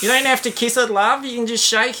snake. You don't have to kiss it, love. You can just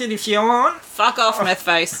shake it if you want. Fuck off, meth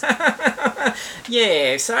face.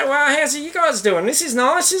 Yeah, so, how's it you guys doing? This is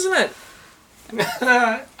nice, isn't it?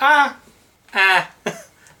 I've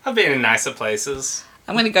been in nicer places.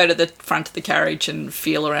 I'm going to go to the front of the carriage and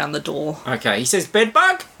feel around the door. Okay, he says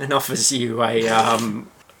bedbug and offers you a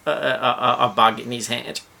bug in his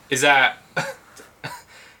hand. Is that...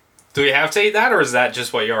 Do we have to eat that, or is that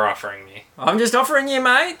just what you're offering me? I'm just offering you,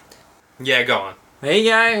 mate. Yeah, go on. There you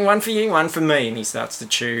go, one for you, one for me. And he starts to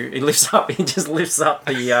chew. He just lifts up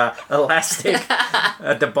the elastic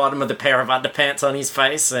at the bottom of the pair of underpants on his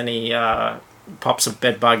face, and he pops a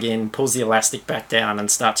bedbug in, pulls the elastic back down, and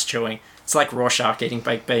starts chewing. It's like Rorschach eating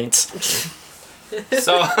baked beans.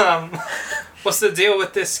 So, what's the deal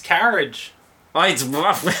with this carriage? Oh, it's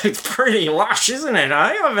pretty lush, isn't it?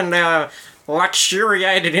 I haven't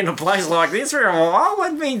luxuriated in a place like this for a while,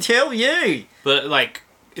 let me tell you. But, like,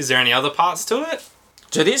 is there any other parts to it?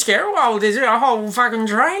 To this carriage, well, there's a whole fucking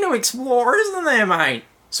train to explore, isn't there, mate?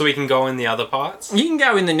 So we can go in the other parts? You can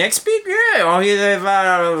go in the next bit, yeah. I hear they've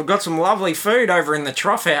got some lovely food over in the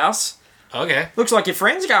trough house. Okay. Looks like your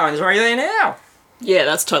friend's going. So are you there now? Yeah,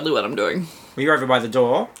 that's totally what I'm doing. Well, you're over by the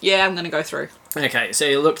door. Yeah, I'm going to go through. Okay, so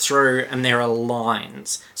you look through and there are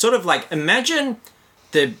lines. Sort of like, imagine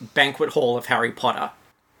the banquet hall of Harry Potter.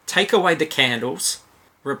 Take away the candles,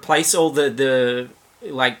 replace all the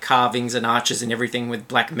like carvings and arches and everything with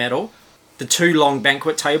black metal. The two long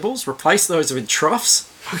banquet tables, replace those with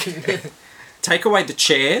troughs. Okay. Take away the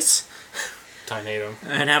chairs Don't need them.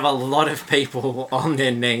 and have a lot of people on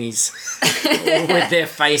their knees with their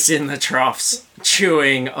face in the troughs,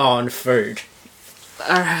 chewing on food.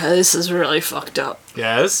 Alright, this is really fucked up.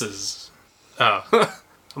 Yeah, this is... Oh.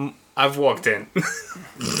 I've walked in.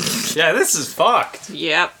 Yeah, this is fucked.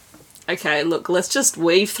 Yep. Okay, look, let's just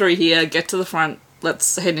weave through here, get to the front.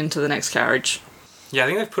 Let's head into the next carriage. Yeah, I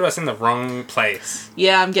think they've put us in the wrong place.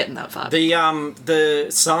 Yeah, I'm getting that vibe. The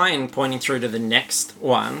sign pointing through to the next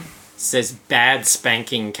one says bad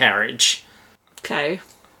spanking carriage. Okay.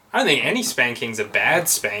 I don't think any spanking's a bad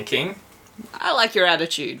spanking. I like your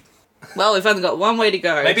attitude. Well, we've only got one way to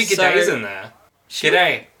go. Maybe so- G'day's in there.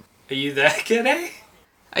 G'day. Are you there, G'day?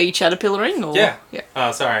 Are you caterpillaring or? Yeah. Yeah.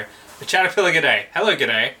 Oh, sorry. The Caterpillar G'day. Hello,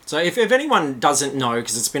 G'day. So if anyone doesn't know,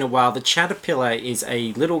 because it's been a while, the Caterpillar is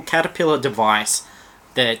a little caterpillar device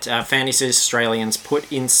that Fantasy Australians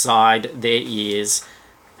put inside their ears.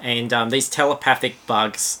 And these telepathic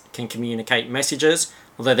bugs can communicate messages,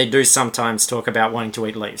 although they do sometimes talk about wanting to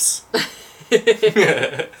eat leaves.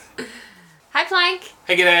 Hi, Plank.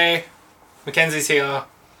 Hey, G'day. Mackenzie's here.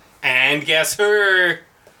 And guess who?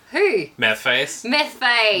 Who? Meth Face. Meth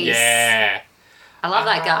Face. Yeah. I love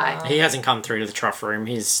that guy. He hasn't come through to the trough room.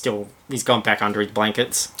 He's gone back under his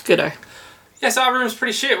blankets. Goodo. Yeah, so our room's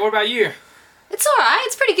pretty shit. What about you? It's alright.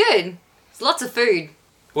 It's pretty good. There's lots of food.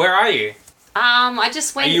 Where are you? I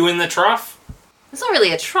just Are went... you in the trough? It's not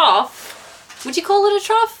really a trough. Would you call it a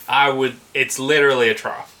trough? I would. It's literally a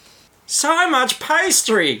trough. So much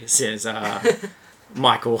pastry, says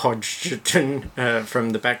Michael Hodgson from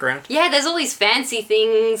the background. Yeah, there's all these fancy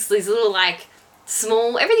things. These little, like,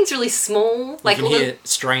 small... Everything's really small. Like, You can all hear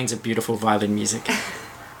strains of beautiful violin music.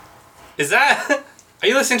 Is that... Are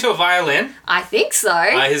you listening to a violin? I think so.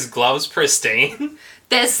 Are his gloves pristine?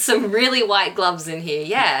 There's some really white gloves in here,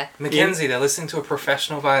 yeah. Mackenzie, they're listening to a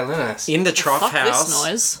professional violinist. In the trough Fuck house, this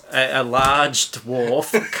noise. a large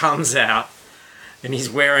dwarf comes out and he's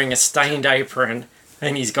wearing a stained apron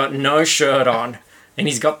and he's got no shirt on and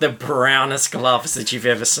he's got the brownest gloves that you've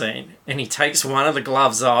ever seen. And he takes one of the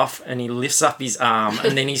gloves off and he lifts up his arm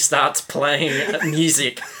and then he starts playing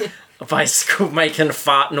music by making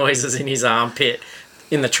fart noises in his armpit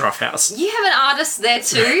in the trough house. You have an artist there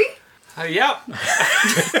too? Yep.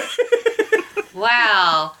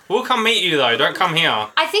 Wow. We'll come meet you though. Don't come here.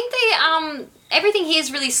 I think everything here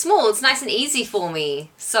is really small. It's nice and easy for me.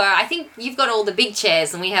 So I think you've got all the big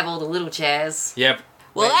chairs and we have all the little chairs. Yep.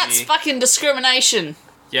 Well, Maybe. that's fucking discrimination.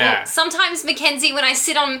 Yeah. Well, sometimes, Mackenzie, when I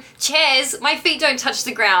sit on chairs, my feet don't touch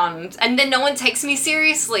the ground, and then no one takes me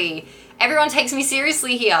seriously. Everyone takes me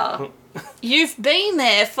seriously here. You've been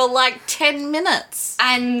there for like 10 minutes.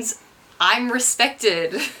 And I'm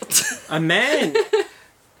respected. A man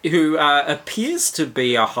who appears to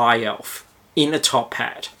be a high elf in a top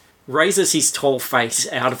hat raises his tall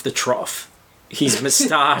face out of the trough, his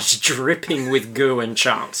moustache dripping with goo and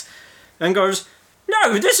chunks, and goes,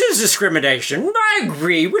 "No, this is discrimination. I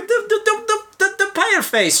agree with the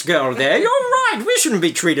pale-faced girl there. You're right. We shouldn't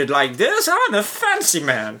be treated like this. I'm a fancy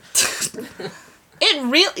man." It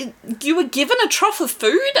really... You were given a trough of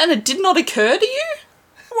food and it did not occur to you?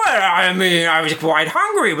 Well, I mean, I was quite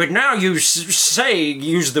hungry, but now you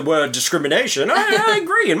use the word discrimination. I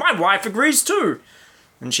agree, and my wife agrees too.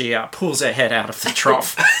 And she pulls her head out of the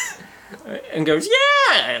trough and goes,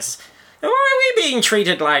 "Yes! Why are we being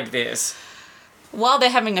treated like this?" While they're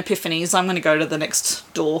having epiphanies, I'm going to go to the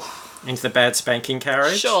next door. Into the bad spanking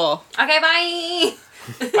carriage. Sure. Okay, bye.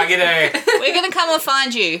 Bye, g'day. We're going to come and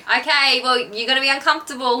find you. Okay, well, you're going to be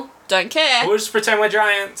uncomfortable. Don't care. We'll just pretend we're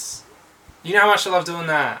giants. You know how much I love doing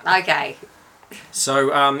that. Okay.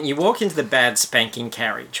 So you walk into the bad spanking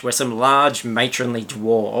carriage where some large matronly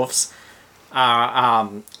dwarves are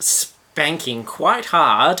spanking quite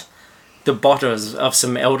hard the bottoms of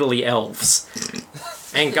some elderly elves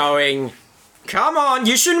and going, "Come on,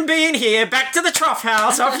 you shouldn't be in here. Back to the trough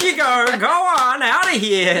house. Off you go. Go on, out of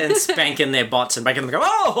here." And spanking their botts and making them go,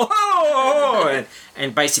 "Oh, oh, oh,"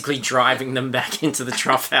 and basically driving them back into the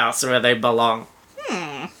trough house where they belong.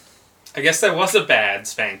 I guess there was a bad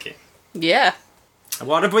spanking. Yeah.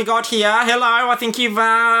 What have we got here? Hello, I think you've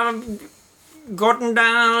gotten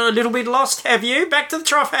a little bit lost, have you? Back to the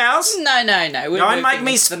trough house? No. We're Don't make moving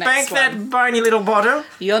me to the spank next that one. bony little bottom.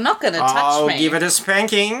 You're not going to touch I'll me. give it a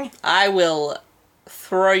spanking. I will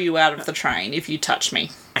throw you out of the train if you touch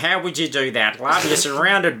me. How would you do that, love? You're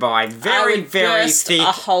surrounded by very, would very burst thick a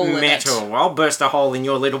hole in metal. I'll burst a hole in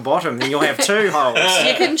your little bottom, then you'll have two holes.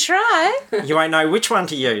 You can try. You won't know which one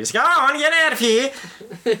to use. Go on, get out of here.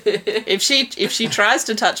 If she tries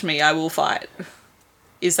to touch me, I will fight.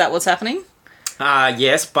 Is that what's happening?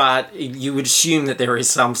 Yes, but you would assume that there is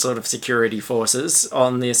some sort of security forces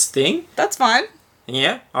on this thing. That's fine.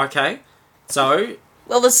 Yeah, okay. So,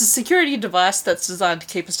 Well, there's a security device that's designed to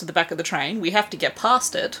keep us to the back of the train. We have to get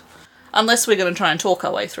past it. Unless we're going to try and talk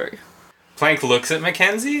our way through. Plank looks at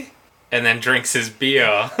Mackenzie and then drinks his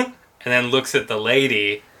beer and then looks at the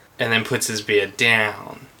lady and then puts his beer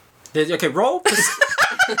down. okay, roll.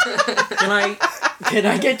 Can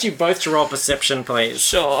I get you both to roll perception, please?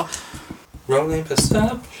 Sure. Rolling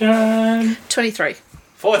perception. 23.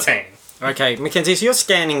 14. Okay, Mackenzie, so you're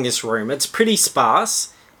scanning this room. It's pretty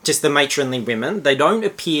sparse. Just the matronly women. They don't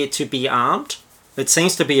appear to be armed. It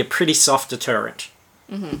seems to be a pretty soft deterrent.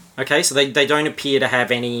 Mm-hmm. Okay, so they don't appear to have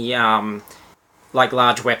any,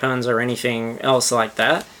 large weapons or anything else like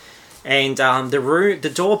that. And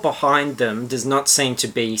the door behind them does not seem to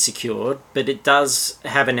be secured, but it does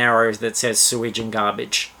have an arrow that says sewage and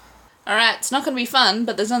garbage. Alright, it's not going to be fun,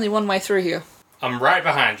 but there's only one way through here. I'm right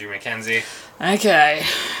behind you, Mackenzie. Okay.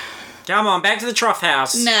 Come on, back to the trough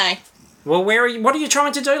house. No. Well, what are you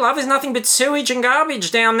trying to do, love? There's nothing but sewage and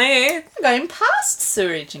garbage down there. I'm going past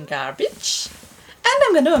sewage and garbage. And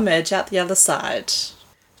I'm going to emerge out the other side.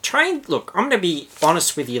 Look, I'm going to be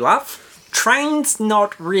honest with you, love. Train's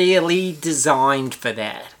not really designed for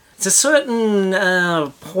that. It's a certain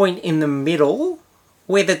point in the middle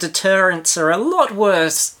where the deterrents are a lot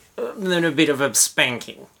worse than a bit of a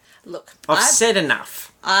spanking. Look, I've said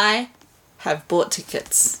enough. I have bought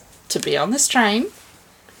tickets to be on this train.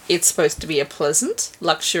 It's supposed to be a pleasant,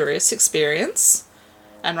 luxurious experience.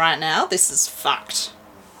 And right now, this is fucked.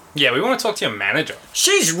 Yeah, we want to talk to your manager.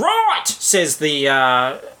 She's right, says the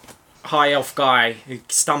high elf guy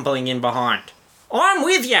stumbling in behind. I'm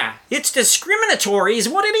with ya. It's discriminatory is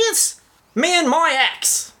what it is. Me and my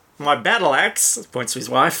axe. My battle axe, points to his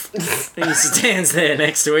wife. He stands there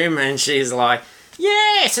next to him and she's like,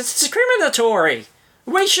 yes, it's discriminatory.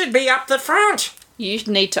 We should be up the front. You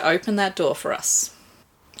need to open that door for us.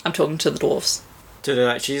 I'm talking to the dwarves.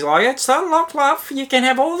 She's like, it's unlocked, love. You can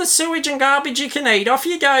have all the sewage and garbage you can eat. Off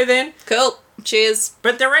you go then. Cool. Cheers.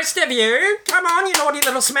 But the rest of you, come on, you naughty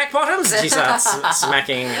little smack bottoms. She starts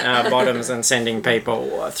smacking bottoms and sending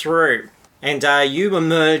people through. And you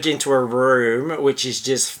emerge into a room which is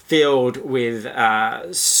just filled with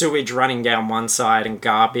sewage running down one side and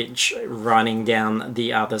garbage running down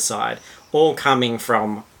the other side, all coming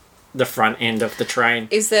from the front end of the train.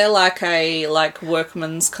 Is there like a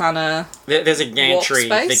workman's kind of There's a gantry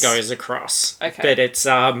that space? goes across. Okay. But it's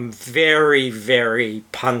very, very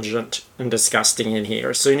pungent and disgusting in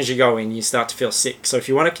here. As soon as you go in, you start to feel sick. So if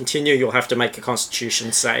you want to continue, you'll have to make a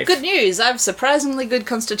constitution save. good news? I have surprisingly good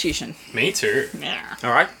constitution. Me too. Yeah.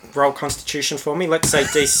 All right, roll constitution for me. Let's say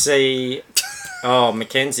DC... Oh,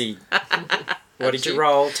 Mackenzie. What did you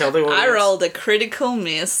roll? Tell the audience. I rolled a critical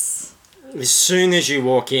miss. As soon as you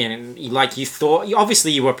walk in, you thought...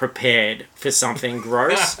 Obviously, you were prepared for something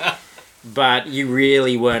gross, but you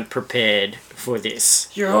really weren't prepared for this.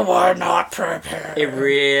 You were not prepared. It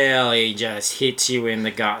really just hits you in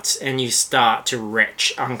the guts, and you start to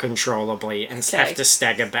retch uncontrollably and Okay. have to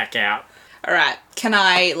stagger back out. All right. Can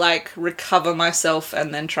I recover myself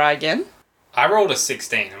and then try again? I rolled a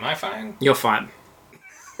 16. Am I fine? You're fine.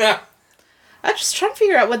 I'm just trying to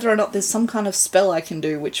figure out whether or not there's some kind of spell I can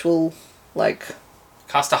do which will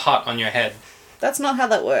Cast a hut on your head. That's not how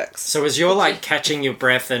that works. So as you're catching your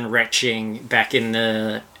breath and retching back in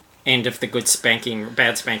the end of the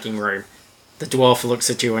bad spanking room, the dwarf looks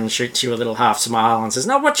at you and shoots you a little half smile and says,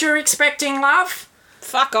 "Not what you're expecting, love."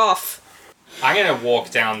 Fuck off. I'm gonna walk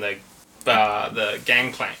down the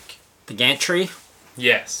gangplank. The gantry?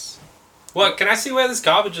 Yes. What? Can I see where this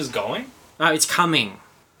garbage is going? Oh, it's coming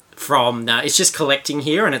from... it's just collecting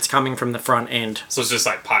here and it's coming from the front end So it's just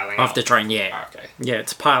piling of up. the train, yeah. Okay. Yeah,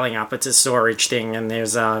 it's piling up. It's a storage thing and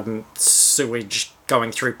there's sewage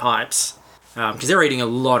going through pipes. Because they're eating a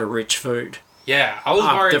lot of rich food Yeah, I was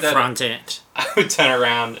up worried the that front end. I would turn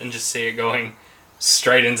around and just see it going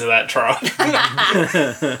straight into that truck.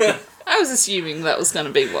 I was assuming that was going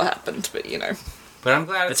to be what happened, but But I'm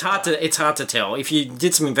glad It's hard to tell. If you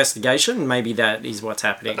did some investigation, maybe that is what's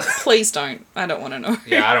happening. please don't. I don't want to know.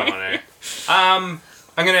 Yeah, I don't want to.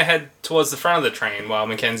 I'm gonna head towards the front of the train while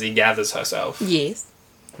Mackenzie gathers herself. Yes.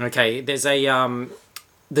 Okay, there's a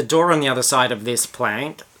the door on the other side of this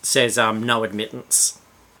plank says no admittance,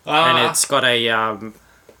 and it's got a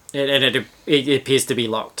it appears to be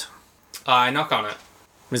locked. I knock on it.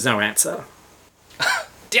 There's no answer.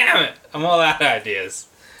 Damn it! I'm all out of ideas.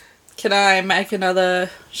 Can I make another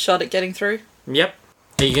shot at getting through? Yep.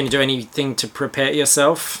 Are you going to do anything to prepare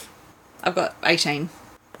yourself? I've got 18.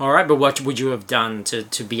 All right, but what would you have done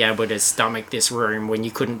to be able to stomach this room when you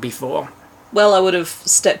couldn't before? Well, I would have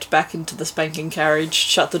stepped back into the spanking carriage,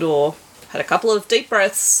 shut the door, had a couple of deep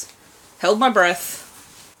breaths, held my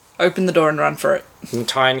breath, opened the door and run for it. Didn't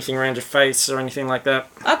tie anything around your face or anything like that?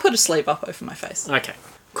 I put a sleeve up over my face. Okay.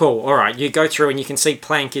 Cool. All right. You go through and you can see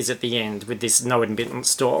Plank is at the end with this no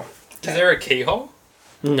admittance door. Is there a keyhole?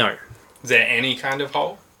 No. Is there any kind of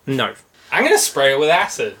hole? No. I'm gonna spray it with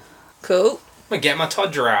acid. Cool. I'm gonna get my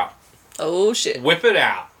Todger out. Oh shit. Whip it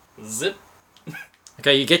out. Zip.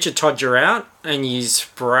 Okay, you get your Todger out and you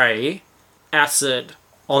spray acid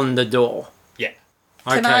on the door. Yeah.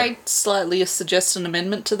 Okay. Can I slightly suggest an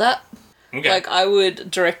amendment to that? Okay. I would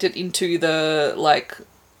direct it into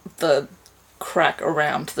the crack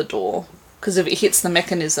around the door. Because if it hits the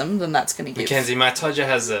mechanism, then that's going to give... Mackenzie, my Todger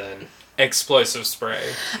has an explosive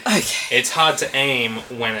spray. Okay. It's hard to aim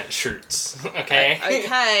when it shoots. Okay?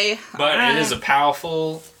 Okay. But it is a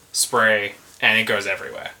powerful spray and it goes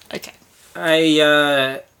everywhere. Okay.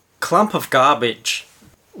 A clump of garbage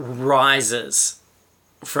rises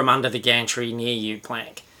from under the gantry near you,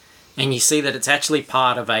 Plank. And you see that it's actually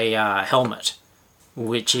part of a helmet,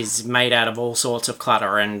 which is made out of all sorts of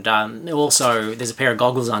clutter. And also, there's a pair of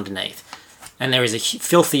goggles underneath. And there is a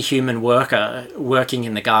filthy human worker working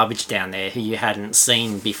in the garbage down there who you hadn't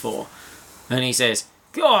seen before. And he says,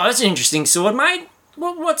 "Oh, that's an interesting sword, mate.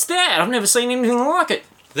 What's that? I've never seen anything like it."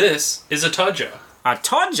 This is a Todger. A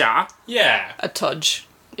Todger? Yeah. A Todge,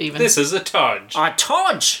 even. This is a Todge. A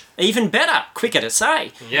Todge! Even better. Quicker to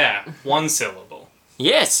say. Yeah. One syllable.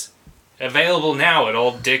 Yes. Available now at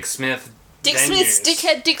old Dick Smith Dick venues. Smith's,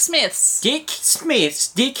 Dickhead Dick Smith's. Dick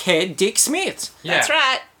Smith's, Dickhead Dick Smith. Yeah. That's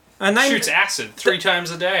right. And they Shoots acid 3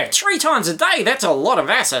 times a day. 3 times a day. That's a lot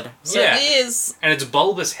of acid. So Yeah. it is. And its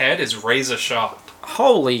bulbous head is razor sharp.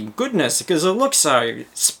 Holy goodness, because it looks so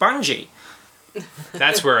spongy.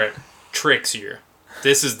 That's where it tricks you.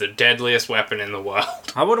 This is the deadliest weapon in the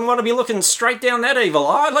world. I wouldn't want to be looking straight down that evil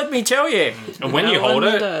eye, let me tell you. And when you No hold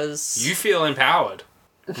one it, does. you feel empowered.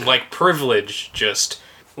 Like privilege just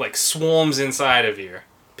swarms inside of you.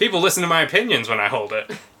 People listen to my opinions when I hold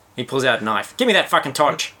it. He pulls out a knife. Give me that fucking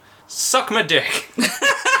torch. Suck my dick.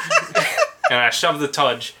 And I shove the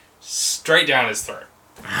Todge straight down his throat.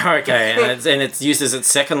 Okay, and it's used as its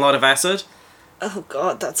second lot of acid, Oh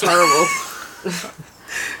god, that's horrible.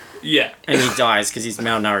 Yeah. and he dies because he's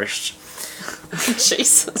malnourished.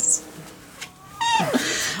 Jesus.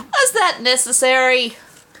 Was that necessary?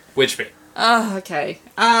 Which bit? Oh, okay.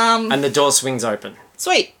 And the door swings open.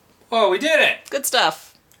 Sweet. Oh, we did it! Good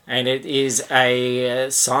stuff. And it is a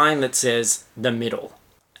sign that says the middle.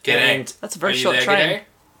 G'day. And That's a very Are you short there, train. G'day?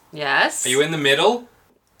 Yes. Are you in the middle?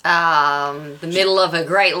 The middle of a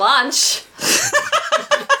great lunch.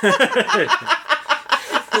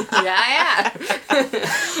 Yeah.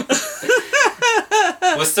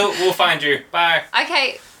 We'll find you. Bye.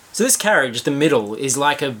 Okay. so this carriage, the middle, is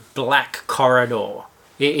like a black corridor.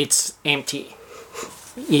 It's empty.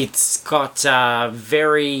 It's got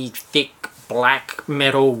very thick black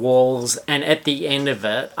metal walls, and at the end of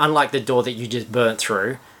it, unlike the door that you just burnt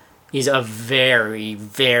through, is a very,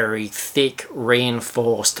 very thick,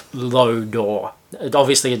 reinforced, low door.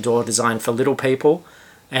 Obviously a door designed for little people,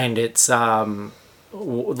 and it's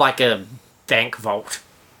like a bank vault.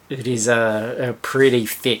 It is a pretty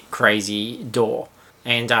thick, crazy door.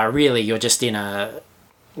 And really, you're just in a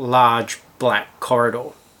large black corridor.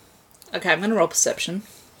 Okay, I'm going to roll perception.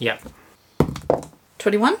 Yep.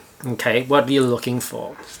 21. Okay, what are you looking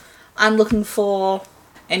for? I'm looking for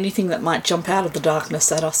anything that might jump out of the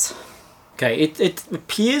darkness at us. Okay, it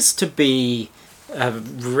appears to be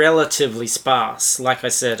relatively sparse. Like I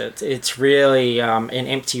said, it's really an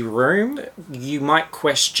empty room. You might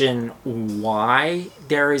question why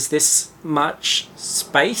there is this much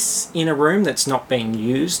space in a room that's not being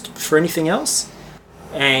used for anything else.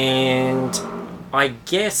 And I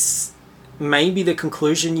guess maybe the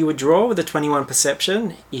conclusion you would draw with the 21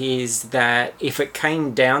 perception is that if it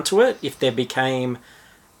came down to it, if there became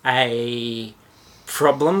a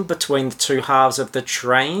problem between the two halves of the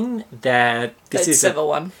train, that this They'd is sever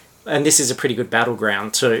one. and this is a pretty good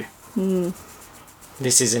battleground too.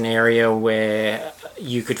 This is an area where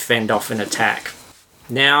you could fend off an attack.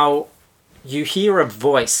 Now, you hear a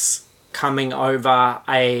voice coming over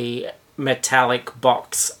a metallic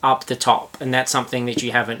box up the top, and that's something that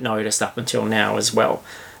you haven't noticed up until now as well,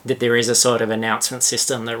 that there is a sort of announcement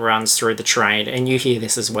system that runs through the train, and you hear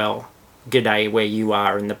this as well. G'day, where you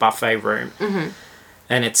are in the buffet room.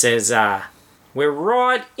 And it says, we're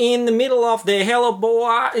right in the middle of the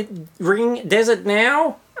Hellebore Ring Desert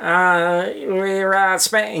now. We're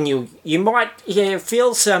and you might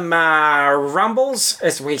feel some rumbles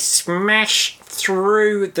as we smash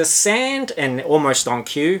through the sand, and almost on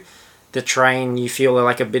cue, the train, you feel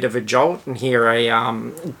like a bit of a jolt and hear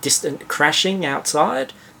a distant crashing outside.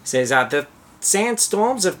 It says, the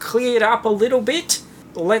sandstorms have cleared up a little bit.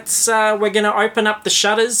 We're going to open up the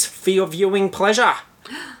shutters for your viewing pleasure.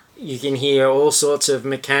 You can hear all sorts of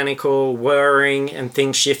mechanical whirring and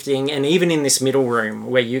things shifting, and even in this middle room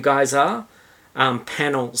where you guys are,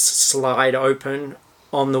 panels slide open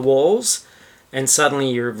on the walls, and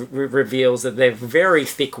suddenly it reveals that they're very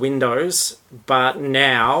thick windows, but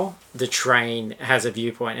now the train has a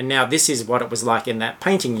viewpoint. And now this is what it was like in that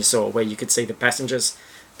painting you saw, where you could see the passengers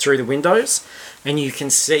through the windows, and you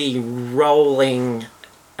can see rolling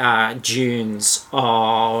dunes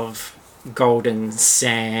of golden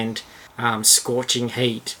sand, scorching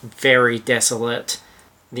heat, very desolate,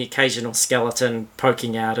 the occasional skeleton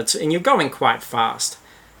poking out, and you're going quite fast.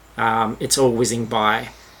 It's all whizzing by.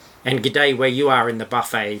 And G'day, where you are in the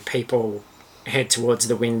buffet, people head towards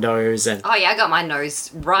the windows and Oh yeah, I got my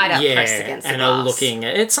nose right up pressed against the and glass. are looking.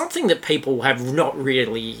 It's something that people have not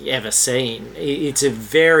really ever seen. It's a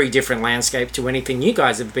very different landscape to anything you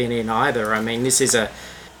guys have been in either. I mean, this is a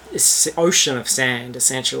ocean of sand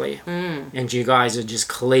essentially, and you guys are just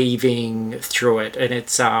cleaving through it. And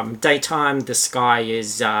it's daytime. The sky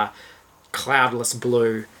is cloudless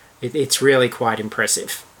blue. It's really quite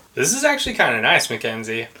impressive. This is actually kind of nice,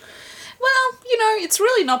 Mackenzie. Well, it's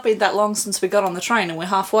really not been that long since we got on the train and we're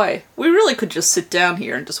halfway. We really could just sit down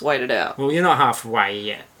here and just wait it out. Well, you're not halfway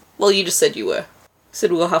yet. Well, you just said you were. You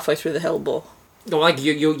said we were halfway through the Hellebore. Like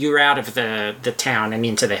you're out of the town and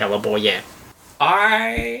into the Hellebore, yeah.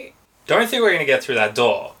 I don't think we're going to get through that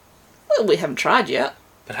door, Well, we haven't tried yet.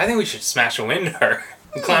 but I think we should smash a window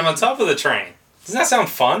and climb on top of the train. Doesn't that sound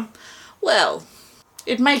fun? Well,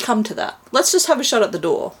 it may come to that. Let's just have a shot at the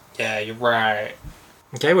door. Yeah, you're right.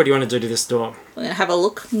 Okay, what do you want to do to this door? We're gonna have a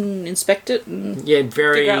look and inspect it and Yeah,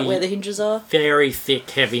 very figure out where the hinges are. very thick,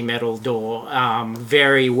 heavy metal door.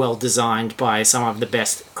 Very well designed by some of the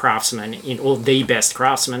best craftsmen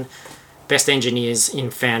best engineers in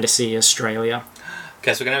fantasy Australia.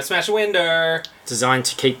 Guess we're gonna have to smash a window. Designed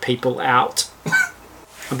to keep people out.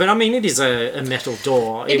 But I mean, it is a metal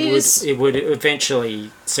door. It would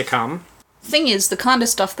eventually succumb. Thing is, the kind of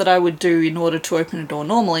stuff that I would do in order to open a door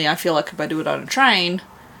normally, I feel like if I do it on a train,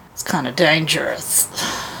 it's kind of dangerous.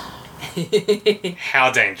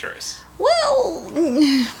 How dangerous? Well,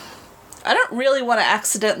 I don't really want to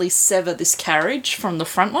accidentally sever this carriage from the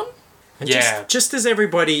front one. And Yeah. Just as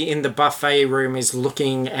everybody in the buffet room is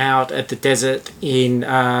looking out at the desert in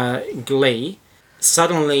glee,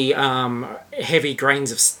 suddenly heavy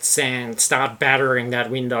grains of sand start battering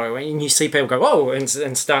that window, and you see people go, oh, and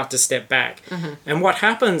start to step back. And what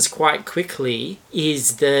happens quite quickly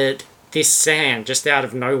is that this sand, just out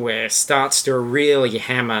of nowhere, starts to really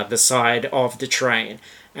hammer the side of the train.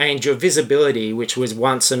 And your visibility, which was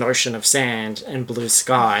once an ocean of sand and blue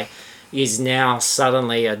sky, is now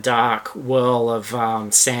suddenly a dark whirl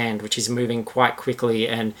of sand, which is moving quite quickly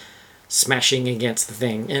and smashing against the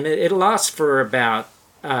thing. And it lasts for about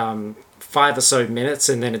 5 or so minutes,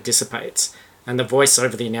 and then it dissipates. And the voice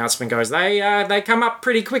over the announcement goes, they come up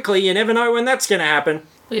pretty quickly. You never know when that's going to happen.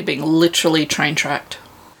 We're being literally train tracked.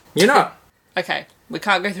 You're not. Okay, we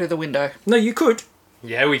can't go through the window. No, you could.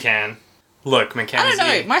 Yeah, we can. Look, Mackenzie. I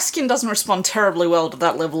don't know, my skin doesn't respond terribly well to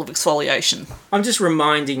that level of exfoliation. I'm just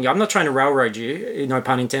reminding you, I'm not trying to railroad you, no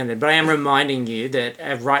pun intended, but I am reminding you that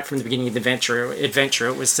right from the beginning of the adventure,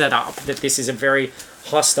 it was set up that this is a very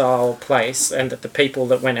hostile place and that the people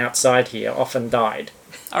that went outside here often died.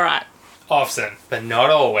 Alright, Often, but not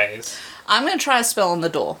always. I'm going to try a spell on the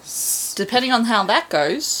door. Depending on how that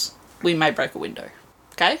goes, we may break a window.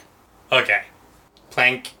 Okay? Okay.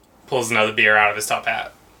 Plank pulls another beer out of his top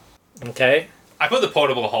hat. Okay? I put the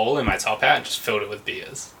portable hole in my top hat and just filled it with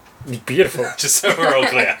beers. Beautiful. Just so we're all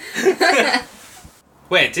clear.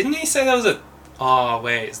 Wait, didn't he say there was a... Oh,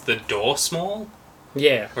 wait, is the door small?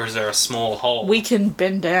 Yeah. Or is there a small hole? We can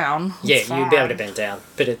bend down. Yeah, It's you'd be able to fine. bend down,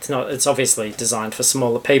 but it's obviously designed for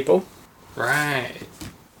smaller people. Right.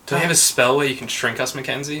 Do they have a spell where you can shrink us,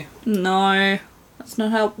 Mackenzie? No, that's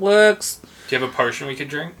not how it works. Do you have a potion we could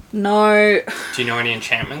drink? No. Do you know any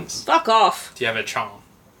enchantments? Fuck off. Do you have a charm?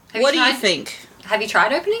 What do you think? Have you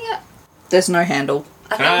tried opening it? There's no handle.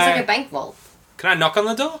 I thought it was I- like a bank vault. Can I knock on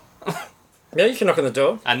the door? Yeah, you can knock on the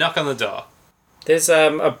door. I knock on the door. There's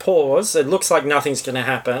a pause. It looks like nothing's going to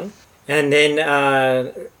happen. And then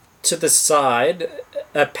to the side,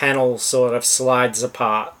 a panel sort of slides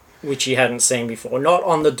apart, which you hadn't seen before. Not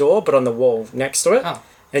on the door, but on the wall next to it. Oh.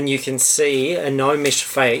 And you can see a gnomish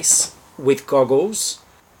face with goggles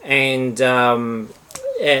and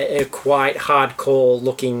a quite hardcore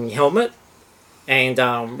looking helmet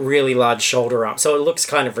and really large shoulder up. So it looks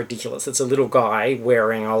kind of ridiculous. It's a little guy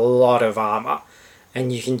wearing a lot of armor,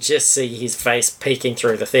 and you can just see his face peeking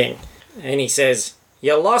through the thing. And he says,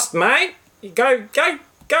 "You lost, mate? Go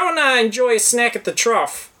and enjoy a snack at the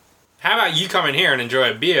trough." How about you come in here and enjoy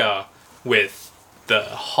a beer with the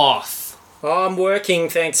Hoth? "Oh, I'm working,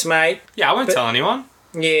 thanks, mate." Yeah, I won't But- tell anyone.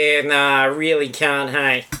 "Yeah, nah, I really can't,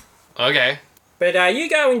 hey." Okay. But you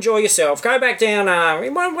go enjoy yourself. Go back down.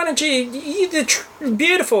 Why don't you eat the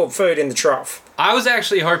beautiful food in the trough? I was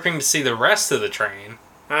actually hoping to see the rest of the train.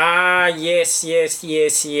 Yes. You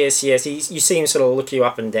see him sort of look you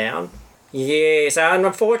up and down. Yes, and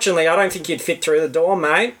unfortunately, I don't think you'd fit through the door,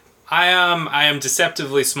 mate. I am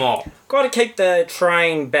deceptively small. Got to keep the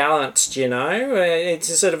train balanced, you know. It's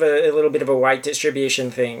a sort of a little bit of a weight distribution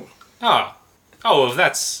thing. Oh. Oh, well,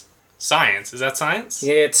 that's science. Is that science?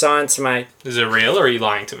 Yeah, it's science, mate. Is it real, or are you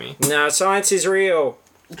lying to me? No, science is real.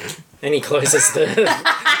 And he closes the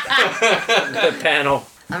the panel.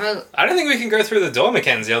 I don't think we can go through the door,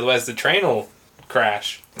 Mackenzie, otherwise the train will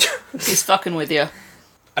crash. He's fucking with you.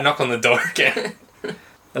 I knock on the door again.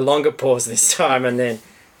 A longer pause this time, and then,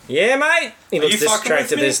 "Yeah, mate." He Are looks you fucking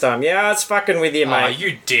distracted with me? this time. "Yeah, it's fucking with you, Oh, mate."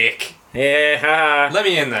 you dick. Yeah, haha. Let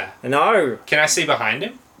me in there. No. Can I see behind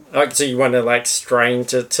him? Like, so you want to, like, strain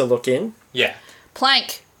to look in? Yeah.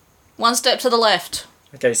 Plank. One step to the left.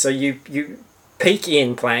 Okay, so you peek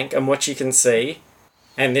in, Plank, and what you can see,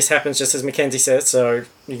 and this happens just as Mackenzie says, so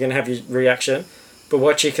you're going to have your reaction, but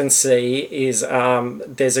what you can see is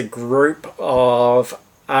there's a group of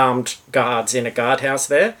armed guards in a guardhouse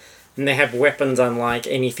there, and they have weapons unlike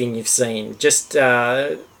anything you've seen. Just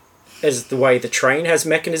as the way the train has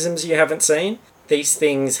mechanisms you haven't seen, these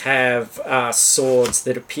things have swords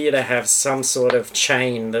that appear to have some sort of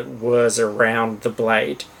chain that whirs around the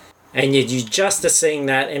blade. And you just are seeing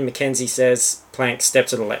that, and Mackenzie says, "Plank, step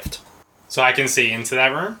to the left." So I can see into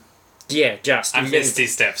that room? Yeah, just. I misty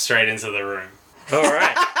step straight into the room. All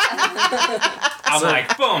right. I'm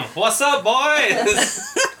like, boom, what's up, boys?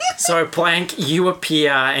 So, Plank, you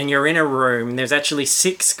appear and you're in a room. There's actually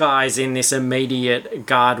 6 guys in this immediate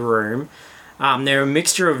guard room. They're a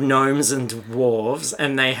mixture of gnomes and dwarves,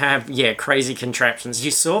 and they have, crazy contraptions.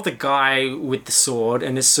 You saw the guy with the sword,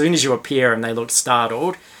 and as soon as you appear and they look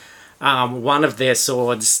startled, one of their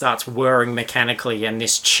swords starts whirring mechanically, and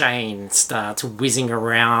this chain starts whizzing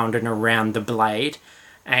around and around the blade.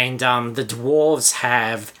 And the dwarves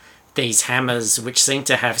have these hammers, which seem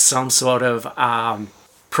to have some sort of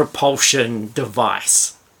propulsion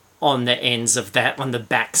device on the ends of that, on the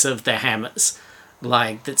backs of the hammers.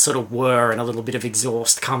 Like, that sort of whir and a little bit of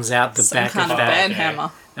exhaust comes out the back Some kind of of that band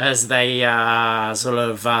hammer. as they sort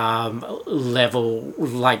of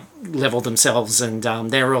level themselves, and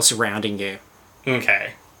they're all surrounding you.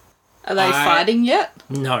 Okay. Are they fighting yet?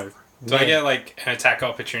 No. Do I get, like, an attack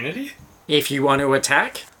opportunity? If you want to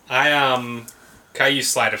attack, Can I use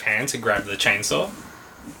sleight of hand to grab the chainsaw?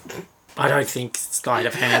 I don't think sleight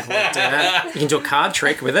of hand will do that. You can do a card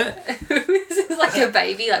trick with it. This is like a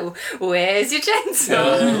baby, like, where's your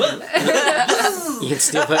chainsaw? You can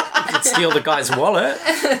steal the guy's wallet.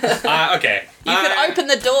 Okay. You could open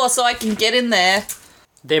the door so I can get in there.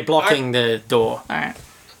 They're blocking the door. Alright.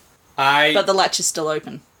 I But the latch is still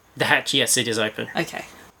open. The hatch, yes, it is open. Okay.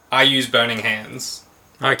 use burning hands.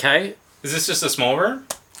 Okay. Is this just a small room?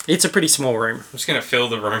 It's a pretty small room. I'm just gonna fill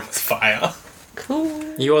the room with fire.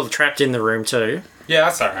 Cool. You're trapped in the room too. Yeah,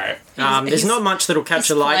 that's alright. There's not much that'll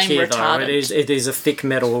capture he's light flame here, though. retardant. It is a thick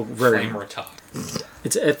metal Flame room. retard.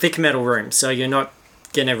 It's a thick metal room, so you're not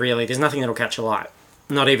gonna really. There's nothing that'll catch a light.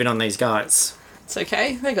 Not even on these guys. It's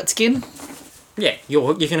okay. They got skin. Yeah,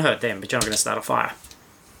 you can hurt them, but you're not gonna start a fire.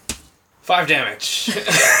 5 damage.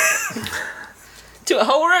 To a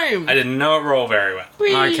whole room. I did not roll very well.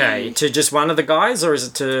 Whee! Okay, to just one of the guys, or is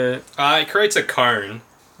it to? It creates a cone.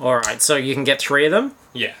 All right, so you can get 3 of them.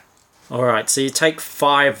 Yeah. All right, so you take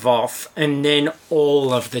 5 off, and then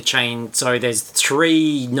all of the chain. So there's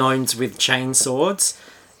 3 gnomes with chain swords,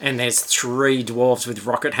 and there's 3 dwarves with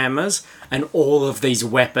rocket hammers, and all of these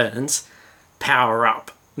weapons power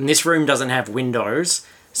up. And this room doesn't have windows,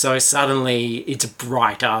 so suddenly it's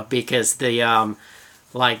brighter because the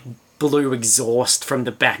blue exhaust from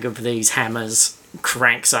the back of these hammers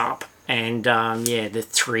cranks up, and the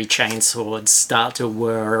 3 chain swords start to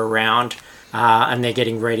whir around. And they're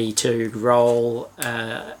getting ready to roll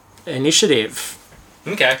initiative.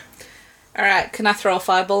 Okay. Alright, can I throw a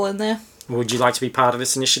fireball in there? Would you like to be part of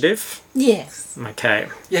this initiative? Yes. Okay.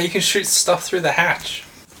 Yeah, you can shoot stuff through the hatch.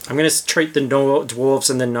 I'm going to treat the dwarves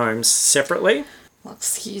and the gnomes separately. Well,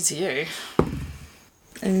 excuse you.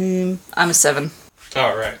 I'm a 7.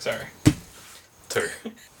 Oh, right, sorry. 2.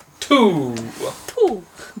 2! Ooh.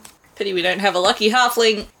 Pity we don't have a lucky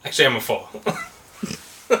halfling Actually, I'm a 4.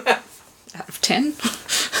 out of 10.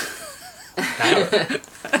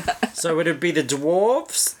 So it would be the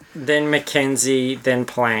dwarves, then Mackenzie, then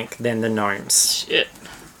Plank, then the gnomes. Shit.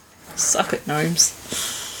 Suck at gnomes.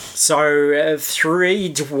 So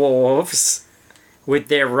 3 dwarves with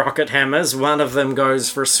their rocket hammers. One of them goes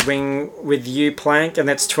for a swing with you, Plank, and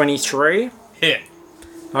that's 23. Hit.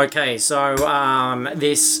 Okay, so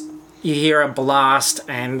you hear a blast,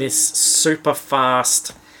 and this super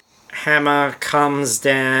fast hammer comes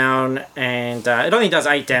down, and it only does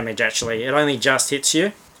 8 damage. Actually, it only just hits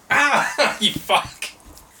you. Ah! You fuck!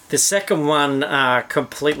 The second one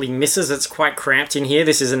completely misses. It's quite cramped in here.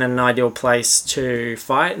 This isn't an ideal place to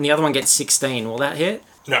fight. And the other one gets 16. Will that hit?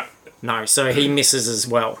 No. No, so he misses as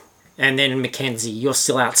well. And then Mackenzie, you're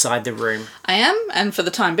still outside the room. I am, and for the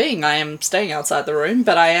time being, I am staying outside the room,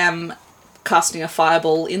 but I am casting a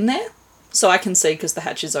fireball in there, so I can see because the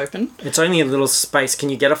hatch is open. It's only a little space. Can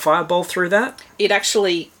you get a fireball through that? It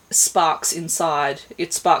actually sparks inside.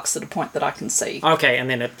 It sparks at a point that I can see. Okay, and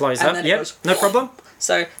then it blows And up. then it Yep, goes, no problem.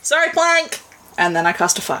 So, sorry, Plank! And then I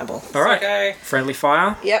cast a fireball. All right. Okay. Friendly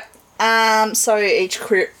fire. Yep. So each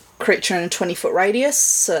creature in a 20-foot radius,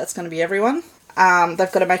 so that's going to be everyone.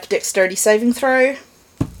 They've got to make a dexterity saving throw.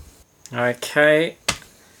 Okay.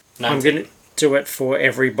 19. I'm going to do it for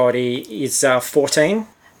everybody. It's 14.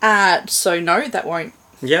 So no, that won't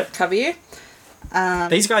Yep. cover you.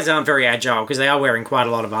 These guys aren't very agile because they are wearing quite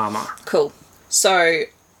a lot of armor. Cool. So,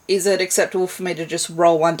 is it acceptable for me to just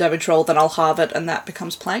roll 1 damage roll, then I'll halve it, and that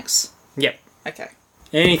becomes Planks? Yep. Okay.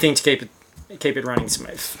 Anything to keep it running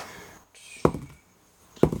smooth.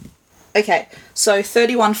 Okay, so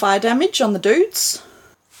 31 fire damage on the dudes,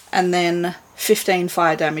 and then 15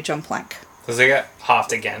 fire damage on Plank. Does it get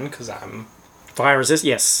halved again? Because I'm... Fire resist?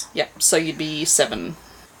 Yes. Yep, so you'd be 7.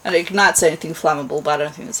 And it ignites anything flammable, but I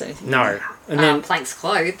don't think there's anything. No. And then, Plank's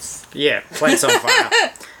clothes. yeah, Plank's on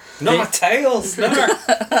fire. Not my tails! No!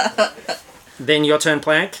 Then your turn,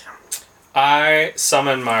 Plank. I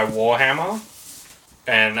summon my Warhammer,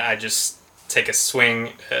 and I just take a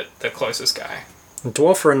swing at the closest guy.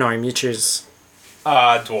 Dwarf or a gnome, you choose.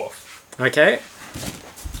 Dwarf. Okay.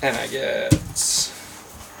 And I get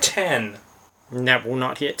 10. That will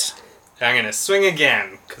not hit. I'm gonna swing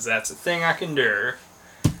again, because that's a thing I can do.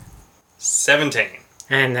 17.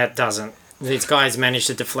 And that doesn't. These guys manage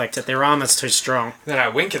to deflect it. Their armor's too strong. Then I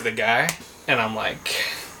wink at the guy, and I'm like,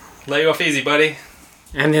 lay you off easy, buddy.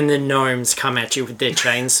 And then the gnomes come at you with their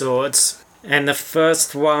chainswords. And the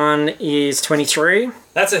first one is 23.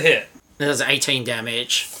 That's a hit. That does 18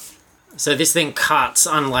 damage. So this thing cuts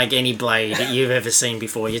unlike any blade that you've ever seen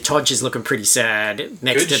before. Your Todge is looking pretty sad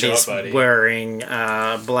next Good to shot, this buddy. whirring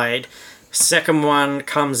blade. Second one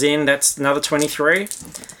comes in, that's another 23.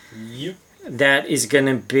 Yep. That is going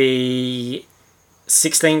to be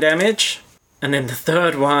 16 damage. And then the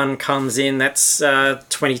third one comes in, that's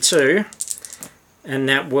 22. And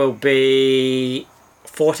that will be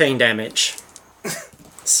 14 damage.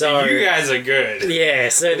 So You guys are good. yeah,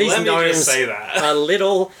 so these Let me just gnomes say that. are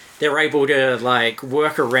little. They're able to like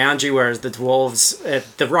work around you, whereas the dwarves,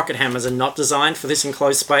 the rocket hammers are not designed for this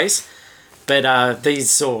enclosed space. But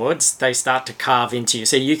these swords, they start to carve into you,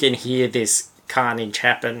 so you can hear this carnage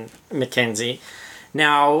happen, Mackenzie.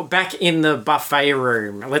 Now, back in the buffet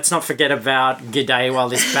room, let's not forget about G'day while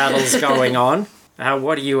this battle's going on.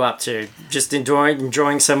 What are you up to? Just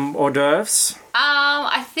enjoying some hors d'oeuvres?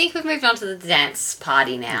 I think we've moved on to the dance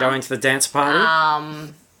party now. Going to the dance party?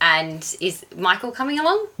 And is Michael coming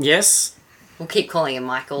along? Yes. We'll keep calling him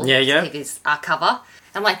Michael. Yeah, yeah. To keep his cover.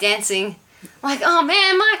 I'm like dancing. I'm like, oh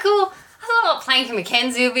man, Michael, I thought Plank and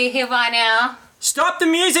Mackenzie would be here by now. Stop the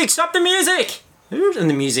music! Stop the music! And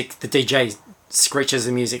the music, the DJ screeches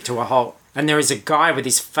the music to a halt. And there is a guy with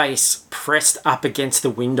his face pressed up against the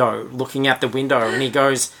window, looking out the window, and he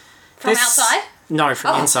goes... From outside? No,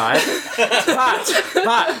 from inside.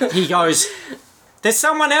 But he goes, there's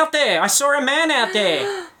someone out there. I saw a man out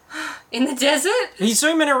there. In the desert? He's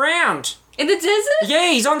zooming around. In the desert?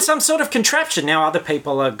 Yeah, he's on some sort of contraption. Now other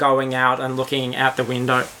people are going out and looking out the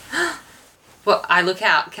window. Well, I look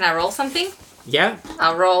out. Can I roll something? Yeah?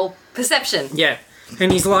 I'll roll perception. Yeah.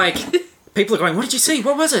 And he's like, people are going, what did you see?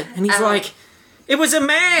 What was it? And he's like, it was a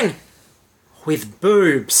man with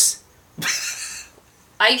boobs.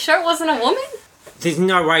 Are you sure it wasn't a woman? There's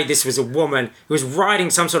no way this was a woman. It was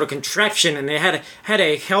riding some sort of contraption and they had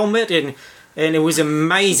a helmet and it was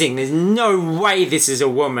amazing. There's no way this is a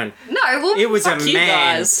woman. No, well, It was a Fuck you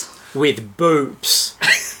man guys. with boobs.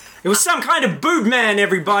 It was some kind of boob man,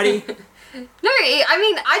 everybody. No, I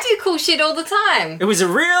mean, I do cool shit all the time. It was a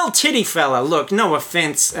real titty fella. Look, no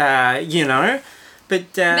offense, you know, but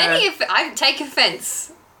I take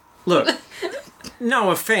offense. look,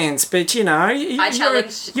 no offense, but you know,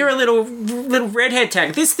 challenge- you're a little redhead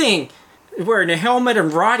tag. This thing, wearing a helmet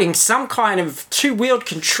and riding some kind of two-wheeled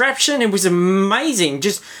contraption. It was amazing.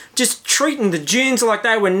 Just treating the dunes like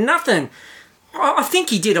they were nothing. I think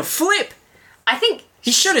he did a flip. I think...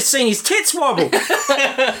 He should have seen his tits wobble.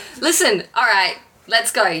 Listen, alright,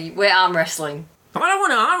 let's go. We're arm wrestling. I don't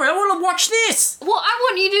want to arm. I want to watch this. Well, I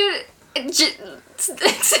want you to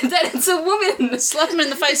accept that it's a woman. Slap him in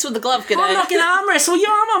the face with the glove, I'm G'day. not gonna arm wrestle you.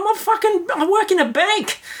 I work in a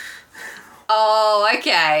bank. Oh,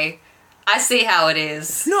 okay. I see how it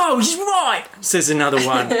is. No, he's right, says another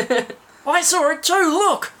one. I saw it too,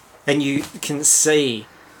 look. And you can see,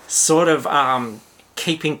 sort of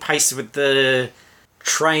keeping pace with the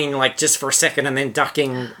train, like just for a second and then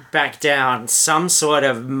ducking back down, some sort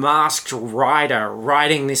of masked rider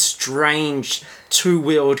riding this strange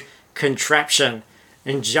two-wheeled contraption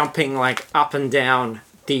and jumping like up and down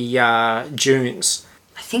the dunes.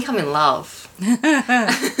 I think I'm in love.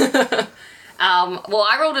 Well,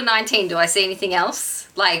 I rolled a 19. Do I see anything else?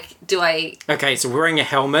 Like, do I... Okay, so wearing a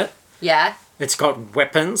helmet. Yeah? It's got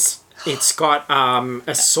weapons. It's got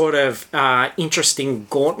a sort of interesting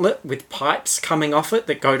gauntlet with pipes coming off it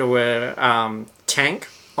that go to a tank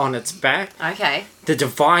on its back. Okay. The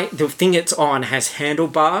thing it's on has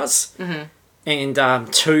handlebars and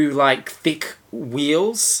two like thick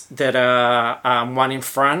wheels that are one in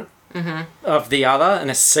front of the other and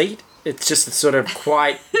a seat. It's just a sort of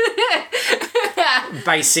quite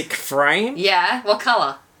basic frame. Yeah? What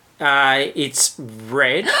colour? It's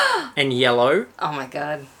red and yellow. Oh my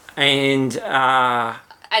god. And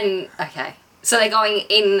And, okay. So they're going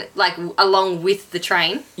in, like, along with the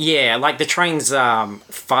train? yeah, like the train's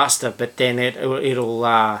faster, but then it'll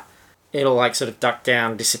like sort of duck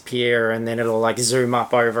down, disappear, and then it'll like zoom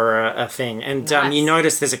up over a thing. And Nice. you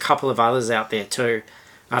notice there's a couple of others out there too.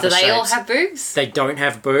 Do Other they all shapes. have boobs? They don't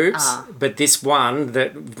have boobs, Ah. but this one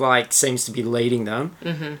that like seems to be leading them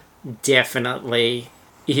definitely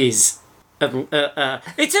is.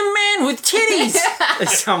 It's a man with titties!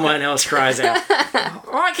 Someone else cries out.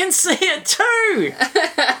 I can see it too!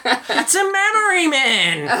 It's a memory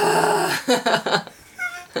man!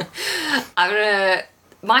 I'm gonna...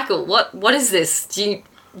 Michael, what is this?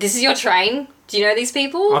 This is your train? Do you know these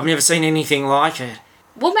people? I've never seen anything like it.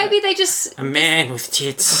 Well, maybe they just... A man with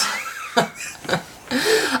tits.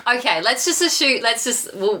 Okay, let's just assume...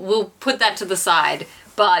 We'll put that to the side.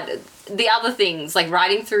 But the other things, like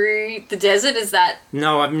riding through the desert, is that...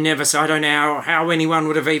 No, I've never seen... I don't know how anyone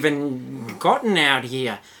would have even gotten out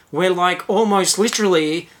here. We're like almost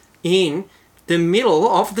literally in the middle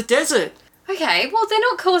of the desert. Okay, well, they're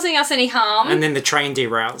not causing us any harm. And then the train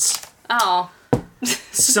derails. Oh.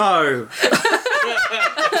 So,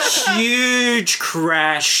 huge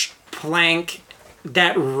crash, plank,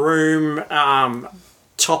 that room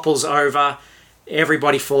topples over,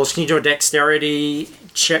 everybody falls. Can you do a dexterity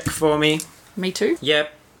check for me? Me too.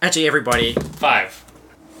 Yep. Actually, everybody. 5.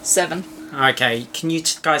 7. Okay, can you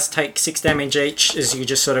guys take 6 damage each as you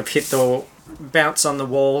just sort of hit the bounce on the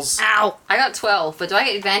walls? Ow! I got 12, but do I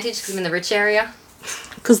get advantage because I'm in the rich area?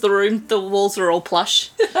 Because the walls are all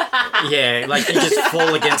plush. Yeah, like you just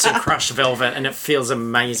fall against some crushed velvet and it feels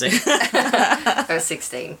amazing. I was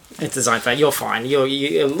 16. It's designed for you're fine.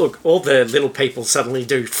 You look, all the little people suddenly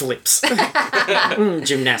do flips.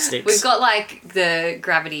 Gymnastics. We've got, like, the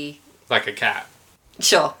gravity... Like a cat.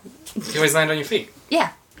 Sure. You always land on your feet.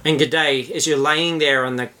 Yeah. And G'day, as you're laying there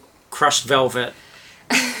on the crushed velvet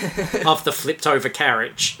of the flipped over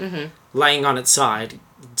carriage, laying on its side,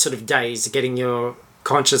 sort of dazed, getting your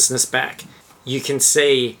consciousness back, you can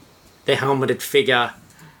see the helmeted figure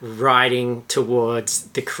riding towards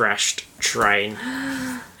the crashed train.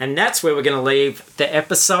 And that's where we're going to leave the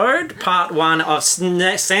episode, part 1 of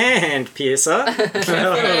Sandpiercer.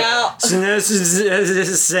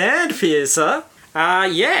 Sandpiercer.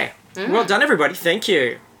 Yeah. Well done, everybody. Thank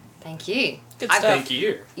you. Thank you. Good I- stuff. Thank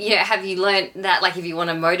you. Yeah, have you learnt that, like, if you want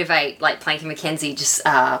to motivate, like, Plank and Mackenzie, just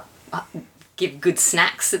give good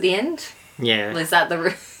snacks at the end? Yeah. Is that the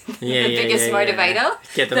biggest motivator?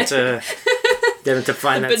 Get them to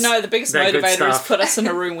find that. But no, the biggest that good motivator is stuff. put us in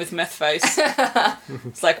a room with meth face.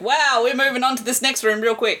 It's like, wow, we're moving on to this next room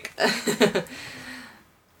real quick.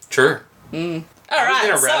 True. All I was right,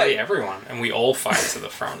 going to rally so everyone and we all fight to the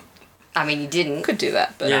front. I mean, you didn't. could do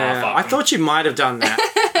that, but Yeah, fuck I them. thought you might have done that.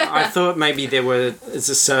 I thought maybe is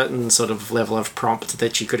a certain sort of level of prompt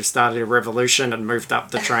that you could have started a revolution and moved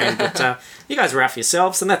up the train, but you guys were off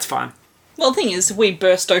yourselves, and that's fine. well, the thing is, if we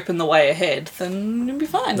burst open the way ahead, then it'll be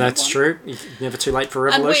fine. That's true. You're never too late for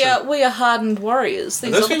a And revolution. we are hardened warriors.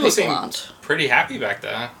 These Those other people people seem aren't. pretty happy back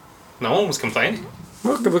there. No one was complaining.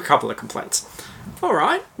 We'll give a couple of complaints. All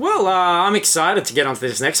right. Well, I'm excited to get on to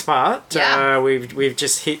this next part. Yeah. We've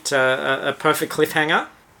just hit a perfect cliffhanger.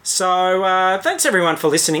 So thanks everyone for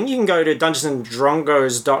listening. You can go to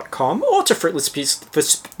dungeonsanddrangos.com or to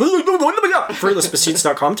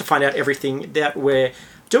fruitlesspursuits.com to find out everything that we're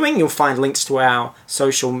doing. You'll find links to our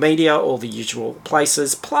social media, all the usual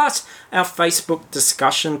places, plus our Facebook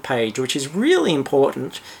discussion page, which is really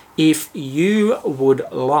important if you would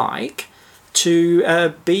like to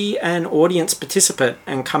be an audience participant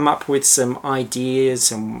and come up with some ideas,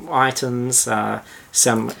 some items,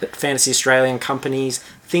 some Fantasy Australian companies,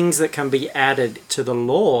 things that can be added to the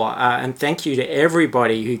lore. And thank you to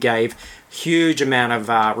everybody who gave huge amount of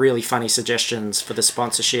really funny suggestions for the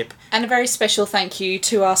sponsorship. And a very special thank you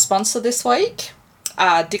to our sponsor this week,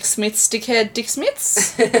 Dick Smith's Dickhead Dick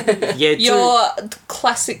Smiths. Yeah, You're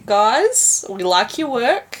classic guys. We like your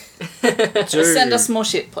work. Send us more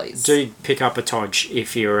shit, please. do pick up a Todge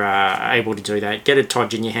if you're able to do that. Get a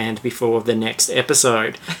Todge in your hand before the next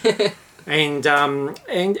episode. And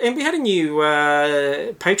we had a new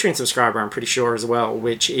Patreon subscriber, I'm pretty sure, as well,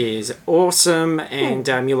 which is awesome. And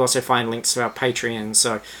you'll also find links to our Patreon.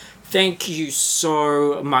 So thank you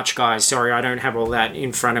so much, guys. Sorry, I don't have all that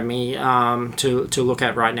in front of me to look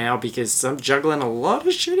at right now because I'm juggling a lot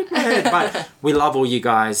of shit in my head. But we love all you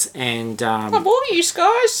guys and Love all you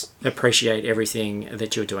guys. appreciate everything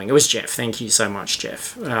that you're doing. It was Jeff. Thank you so much,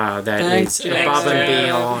 Jeff. That Thanks, is Jeff. above and Jeff.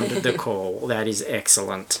 beyond the call. That is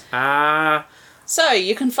excellent. So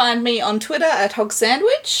you can find me on Twitter at Hog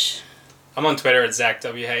Sandwich. I'm on Twitter at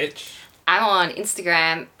ZachWH. I'm on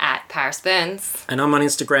Instagram at Paris Burns. And I'm on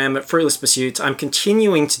Instagram at Fruitless Pursuits. I'm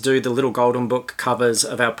continuing to do the Little Golden Book covers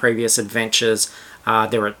of our previous adventures.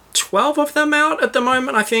 There are 12 of them out at the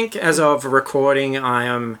moment, I think. As of recording, I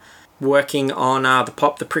am working on the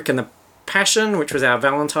Pop, the Prick, and the Passion, which was our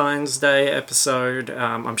Valentine's Day episode.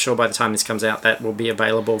 I'm sure by the time this comes out, that will be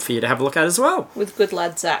available for you to have a look at as well. With good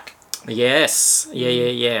lad Zach. Yes.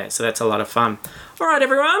 Yeah. So that's a lot of fun. All right,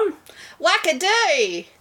 everyone. Whack-a-day!